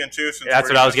champion too. Since That's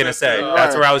we're what I was gonna gonna say. All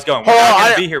That's right. where I was going. We're Hold not on,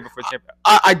 gonna I- be here before the champion.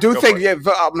 I do Go think for it.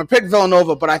 I'm going to pick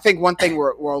Villanova, but I think one thing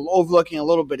we're overlooking a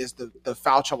little bit is the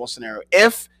foul trouble scenario.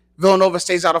 If Villanova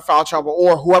stays out of foul trouble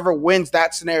or whoever wins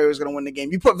that scenario is going to win the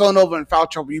game, you put Villanova in foul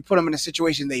trouble, you put them in a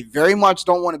situation they very much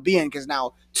don't want to be in because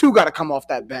now 2 got to come off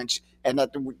that bench. And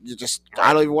that you just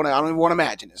I don't even want to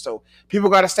imagine it. So people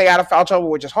got to stay out of foul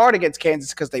trouble, which is hard against Kansas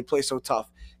because they play so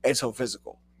tough and so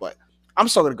physical. But I'm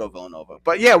still going to go Villanova.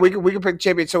 But yeah, we can pick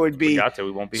champion. So it'd We be got to. We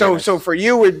won't be. so here so for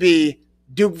you it'd be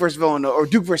Duke versus Villanova or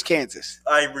Duke versus Kansas.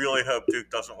 I really hope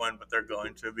Duke doesn't win, but they're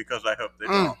going to because I hope they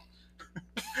Mm. don't.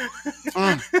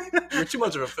 You're too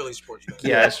much of a Philly sports fan.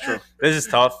 Yeah, that's true. This is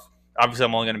tough. Obviously,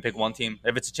 I'm only going to pick one team.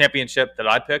 If it's a championship that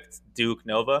I picked, Duke,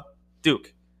 Nova,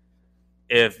 Duke.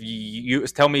 If you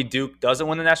tell me Duke doesn't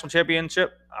win the national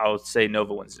championship, I would say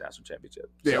Nova wins the national championship.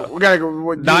 Yeah, So, we gotta go.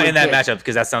 What not you in that would pick. matchup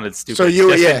because that sounded stupid. So you-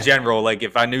 Just yeah. in general, like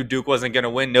if I knew Duke wasn't going to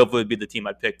win, Nova would be the team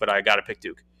I'd pick. But I got to pick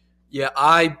Duke. Yeah,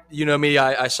 you know me,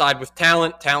 I side with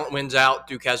talent. Talent wins out.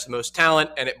 Duke has the most talent,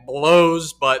 and it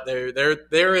blows. But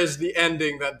there is the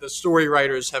ending that the story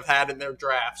writers have had in their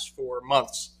drafts for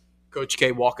months. Coach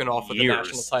K walking off with the Years.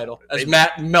 national title as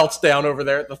Matt melts down over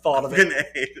there at the thought of it. Fucking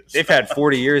A's. They've had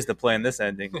 40 years to plan this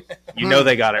ending. You know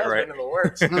they got it That was right. one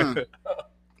of the worst.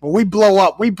 Well, we blow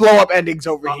up endings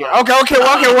over here. Okay.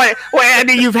 What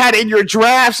ending you've had in your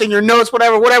drafts and your notes,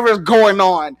 whatever is going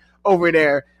on over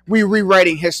there. We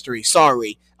rewriting history.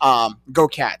 Sorry. Go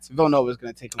Cats. Villanova's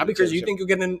gonna take. Because you think you'll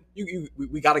get in.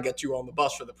 We got to get you on the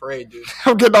bus for the parade, dude.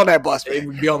 I'm getting on that bus, Hey, baby.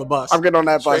 we be on the bus. I'm getting on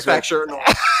that Straight bus. fact shirt and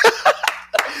all.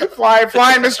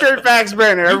 Flying the Straight Facts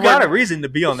banner. You Everyone- got a reason to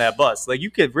be on that bus. Like you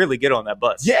could really get on that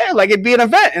bus. Yeah, like it'd be an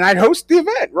event, and I'd host the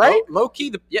event, right? Low key,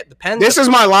 depends. This is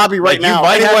my lobby right Like, you now.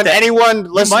 might have Anyone You might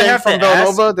listening have from to ask,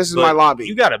 Villanova, this is but my lobby.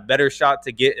 You got a better shot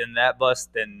to get in that bus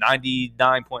than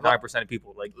 99.9% of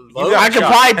people. Like you got I a could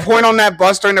shot. probably point on that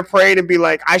bus during the parade and be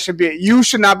like, you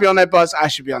should not be on that bus. I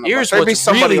should be on that Here's bus. There'd be what's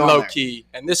somebody really on low there. key,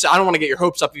 and this I don't want to get your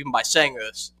hopes up even by saying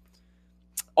this.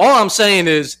 All I'm saying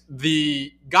is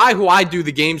the guy who I do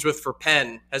the games with for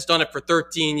Penn has done it for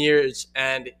 13 years,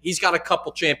 and he's got a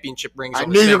couple championship rings. I on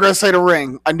knew his you were finger. going to say the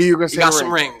ring. I knew you were going to He say got the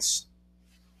some ring. rings.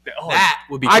 Oh, That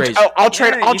would be crazy. I'll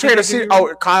trade. Yeah, I'll you trade think a they seat. give you a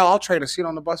ring? Kyle, I'll trade a seat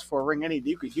on the bus for a ring.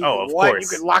 You could. Oh, of what?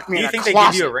 course. You could lock me Do in you a think they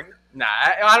closet. give you a ring? Nah,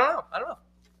 I don't know.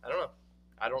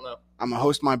 I don't know. I'm gonna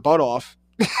host my butt off.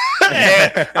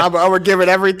 I'm gonna give it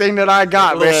everything that I A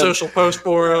got, little man. social post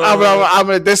for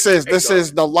him. This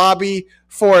is the lobby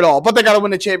for it all. But they got to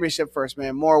win the championship first,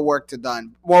 man. More work to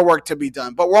be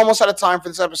done. But we're almost out of time for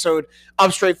this episode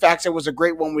of Straight Facts. It was a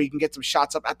great one where you can get some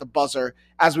shots up at the buzzer,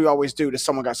 as we always do. Does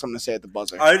someone got something to say at the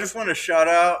buzzer? I just want to shout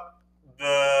out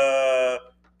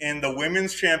in the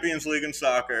Women's Champions League in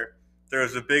soccer, there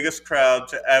was the biggest crowd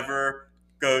to ever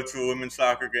go to a women's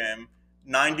soccer game.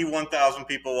 91,000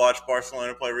 people watched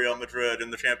Barcelona play Real Madrid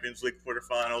in the Champions League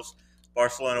quarterfinals.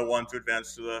 Barcelona won to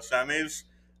advance to the semis.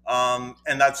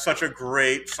 And that's such a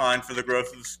great sign for the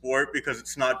growth of the sport because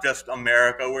it's not just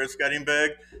America where it's getting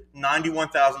big.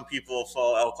 91,000 people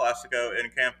saw El Clasico in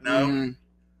Camp Nou. Mm-hmm.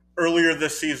 Earlier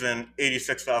this season,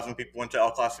 86,000 people went to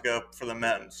El Clasico for the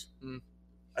men's.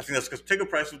 I think that's because ticket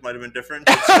prices might have been different.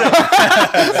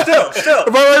 But still.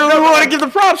 But we want to give the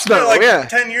props, though.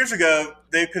 10 years ago,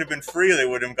 they could have been free. They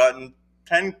would have gotten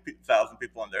 10,000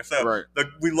 people in there. So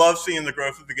we love seeing the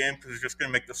growth of the game because it's just going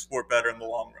to make the sport better in the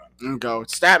long run. Go.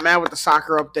 Stat Man with the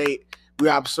soccer update. We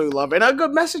absolutely love it. And a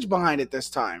good message behind it this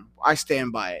time. I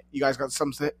stand by it. You guys got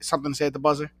something to say at the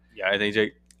buzzer? Yeah, I think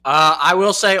Jake. I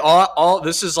will say all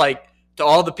this is like to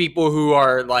all the people who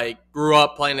are like grew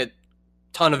up playing a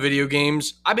ton of video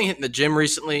games. I've been hitting the gym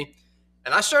recently,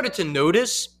 and I started to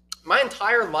notice my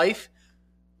entire life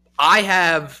I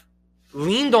have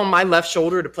leaned on my left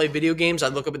shoulder to play video games. I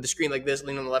look up at the screen like this,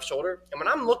 lean on the left shoulder. And when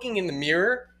I'm looking in the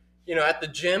mirror, at the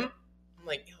gym, I'm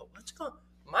like, yo, what's going on?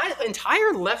 My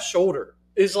entire left shoulder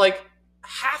is like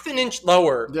half an inch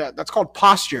lower. Yeah, that's called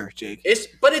posture, Jake.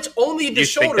 But it's only the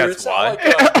shoulder. Think that's why?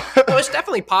 No, it's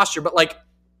definitely posture. But like,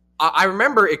 I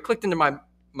remember it clicked into my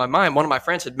mind. One of my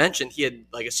friends had mentioned he had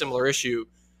like a similar issue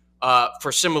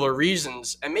for similar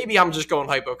reasons. And maybe I'm just going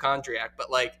hypochondriac,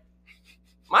 but like,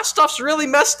 my stuff's really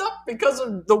messed up because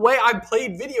of the way I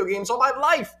played video games all my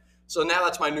life. So now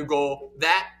that's my new goal.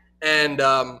 That, and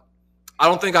I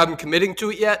don't think I'm committing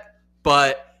to it yet,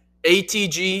 but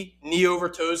ATG, knee over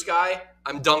toes guy,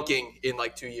 I'm dunking in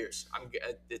like 2 years.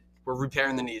 We're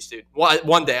repairing the knees, dude.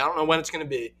 One day, I don't know when it's going to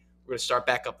be. We're going to start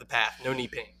back up the path. No knee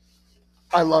pain.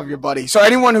 I love you, buddy. So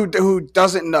anyone who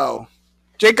doesn't know,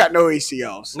 Jake got no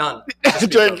ACLs. None.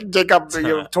 Jake got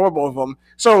tore both of them.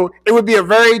 So it would be a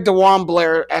very DeJuan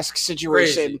Blair-esque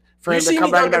situation. Crazy. For you him see to come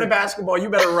me back dunking a basketball, you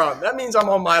better run. That means I'm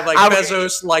on my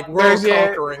Bezos world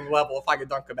conquering level if I could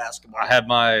dunk a basketball. I had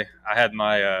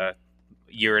my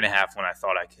year and a half when I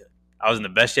thought I could. I was in the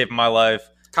best shape of my life.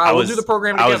 Kyle, we'll do the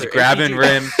program together. I was grabbing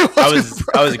rim.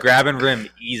 I was grabbing rim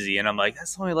easy, and I'm like,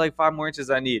 that's only like 5 more inches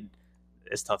I need.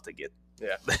 It's tough to get.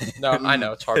 Yeah. No, I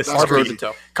know it's hard. It's hard hard to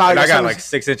tell. Kyle, I got like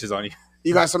 6 inches on you.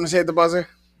 You got something to say at the buzzer?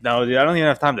 No, dude, I don't even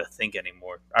have time to think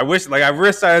anymore. I wish, I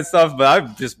wish I had stuff, but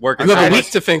I'm just working. You have a week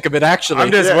to think of it, actually.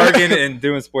 I'm just working and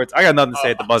doing sports. I got nothing to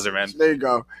say at the buzzer, man. There you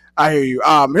go. I hear you.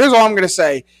 Here's all I'm going to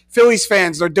say. Phillies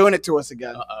fans, they're doing it to us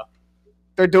again.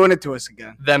 They're doing it to us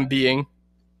again. Them being?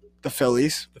 The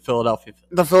Phillies. The Philadelphia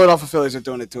Phillies are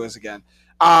doing it to us again.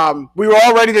 We were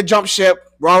all ready to jump ship.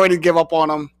 We're all ready to give up on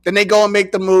them. Then they go and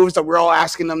make the moves that we're all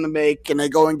asking them to make, and they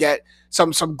go and get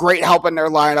some great help in their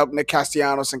lineup, Nick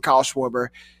Castellanos and Kyle Schwarber.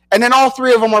 And then all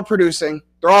three of them are producing.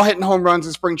 They're all hitting home runs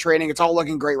in spring training. It's all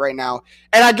looking great right now.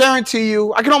 And I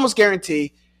can almost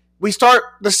guarantee, we start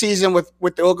the season with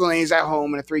the Oakland A's at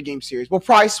home in a 3-game series. We'll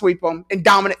probably sweep them in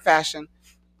dominant fashion.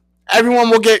 Everyone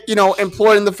will get,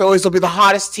 employed in the Phillies. They'll be the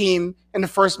hottest team in the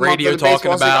first month of the baseball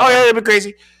talking season. about. Oh, yeah, it'll be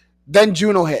crazy. Then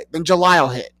June will hit. Then July will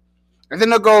hit. And then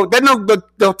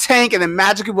they'll tank, and then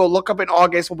magically we'll look up in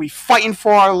August. We'll be fighting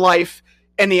for our life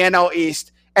in the NL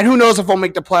East. And who knows if we'll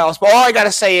make the playoffs. But all I got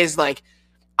to say is,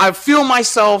 I feel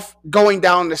myself going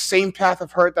down the same path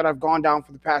of hurt that I've gone down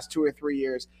for the past 2 or 3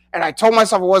 years. And I told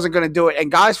myself I wasn't going to do it. And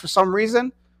guys, for some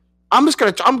reason, I'm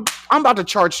about to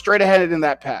charge straight ahead in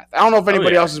that path. I don't know if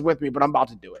anybody else is with me, but I'm about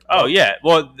to do it. Oh, yeah.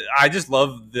 Well, I just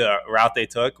love the route they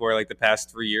took where, the past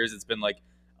 3 years, it's been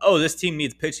oh, this team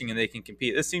needs pitching and they can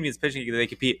compete. This team needs pitching and they can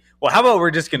compete. Well, how about we're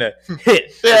just going to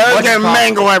hit? Yeah, we're going to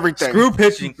mangle everything. Screw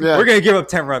pitching. Yeah. We're going to give up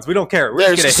 10 runs. We don't care.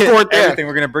 We're just going to hit everything.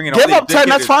 We're going to bring in all give up 10,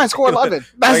 that's fine. Score 11.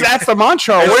 That's the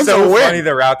mantra. It's so funny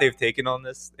the route they've taken on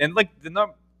this. And,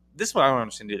 this is what I don't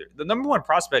understand either. The number one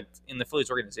prospect in the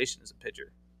Phillies organization is a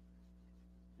pitcher.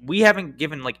 We haven't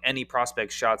given, any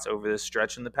prospect shots over this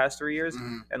stretch in the past 3 years.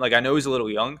 Mm-hmm. And, I know he's a little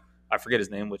young. I forget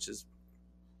his name, which is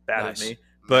bad of me.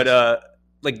 But,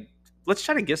 let's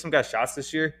try to give some guys shots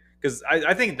this year because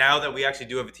I think now that we actually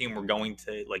do have a team, we're going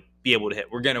to be able to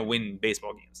hit. We're going to win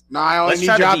baseball games. No, I only need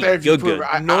you out there if you prove it.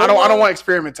 I don't want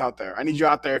experiments out there. I need you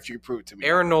out there if you prove it to me.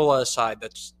 Aaron Nola aside,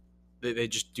 they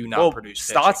just do not produce.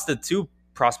 Stott's the 2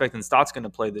 prospect, and Stott's going to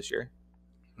play this year.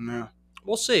 No,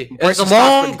 we'll see. It's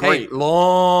a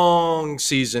long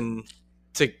season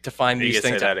to find You these can say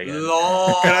things that out. again.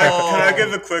 Lord. Can I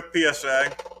give a quick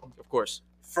PSA? Of course.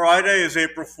 Friday is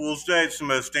April Fool's Day. It's the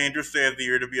most dangerous day of the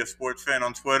year to be a sports fan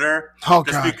on Twitter. Oh,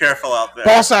 Just God. be careful out there.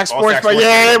 Ballsack Sports, Ballsack but Sports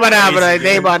yeah, is they about to have crazy,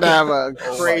 they dude. about to have a Oh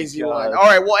my crazy God. one. All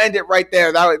right, we'll end it right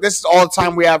there. This is all the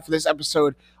time we have for this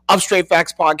episode of Straight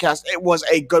Facts Podcast. It was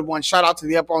a good one. Shout out to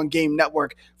the Up On Game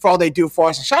Network for all they do for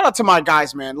us. And shout out to my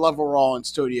guys, man. Love we're all in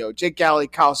studio. Jake Galley,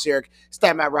 Kyle Sierick,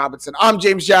 Stat Matt Robinson. I'm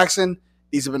James Jackson.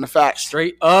 These have been the facts.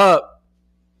 Straight up.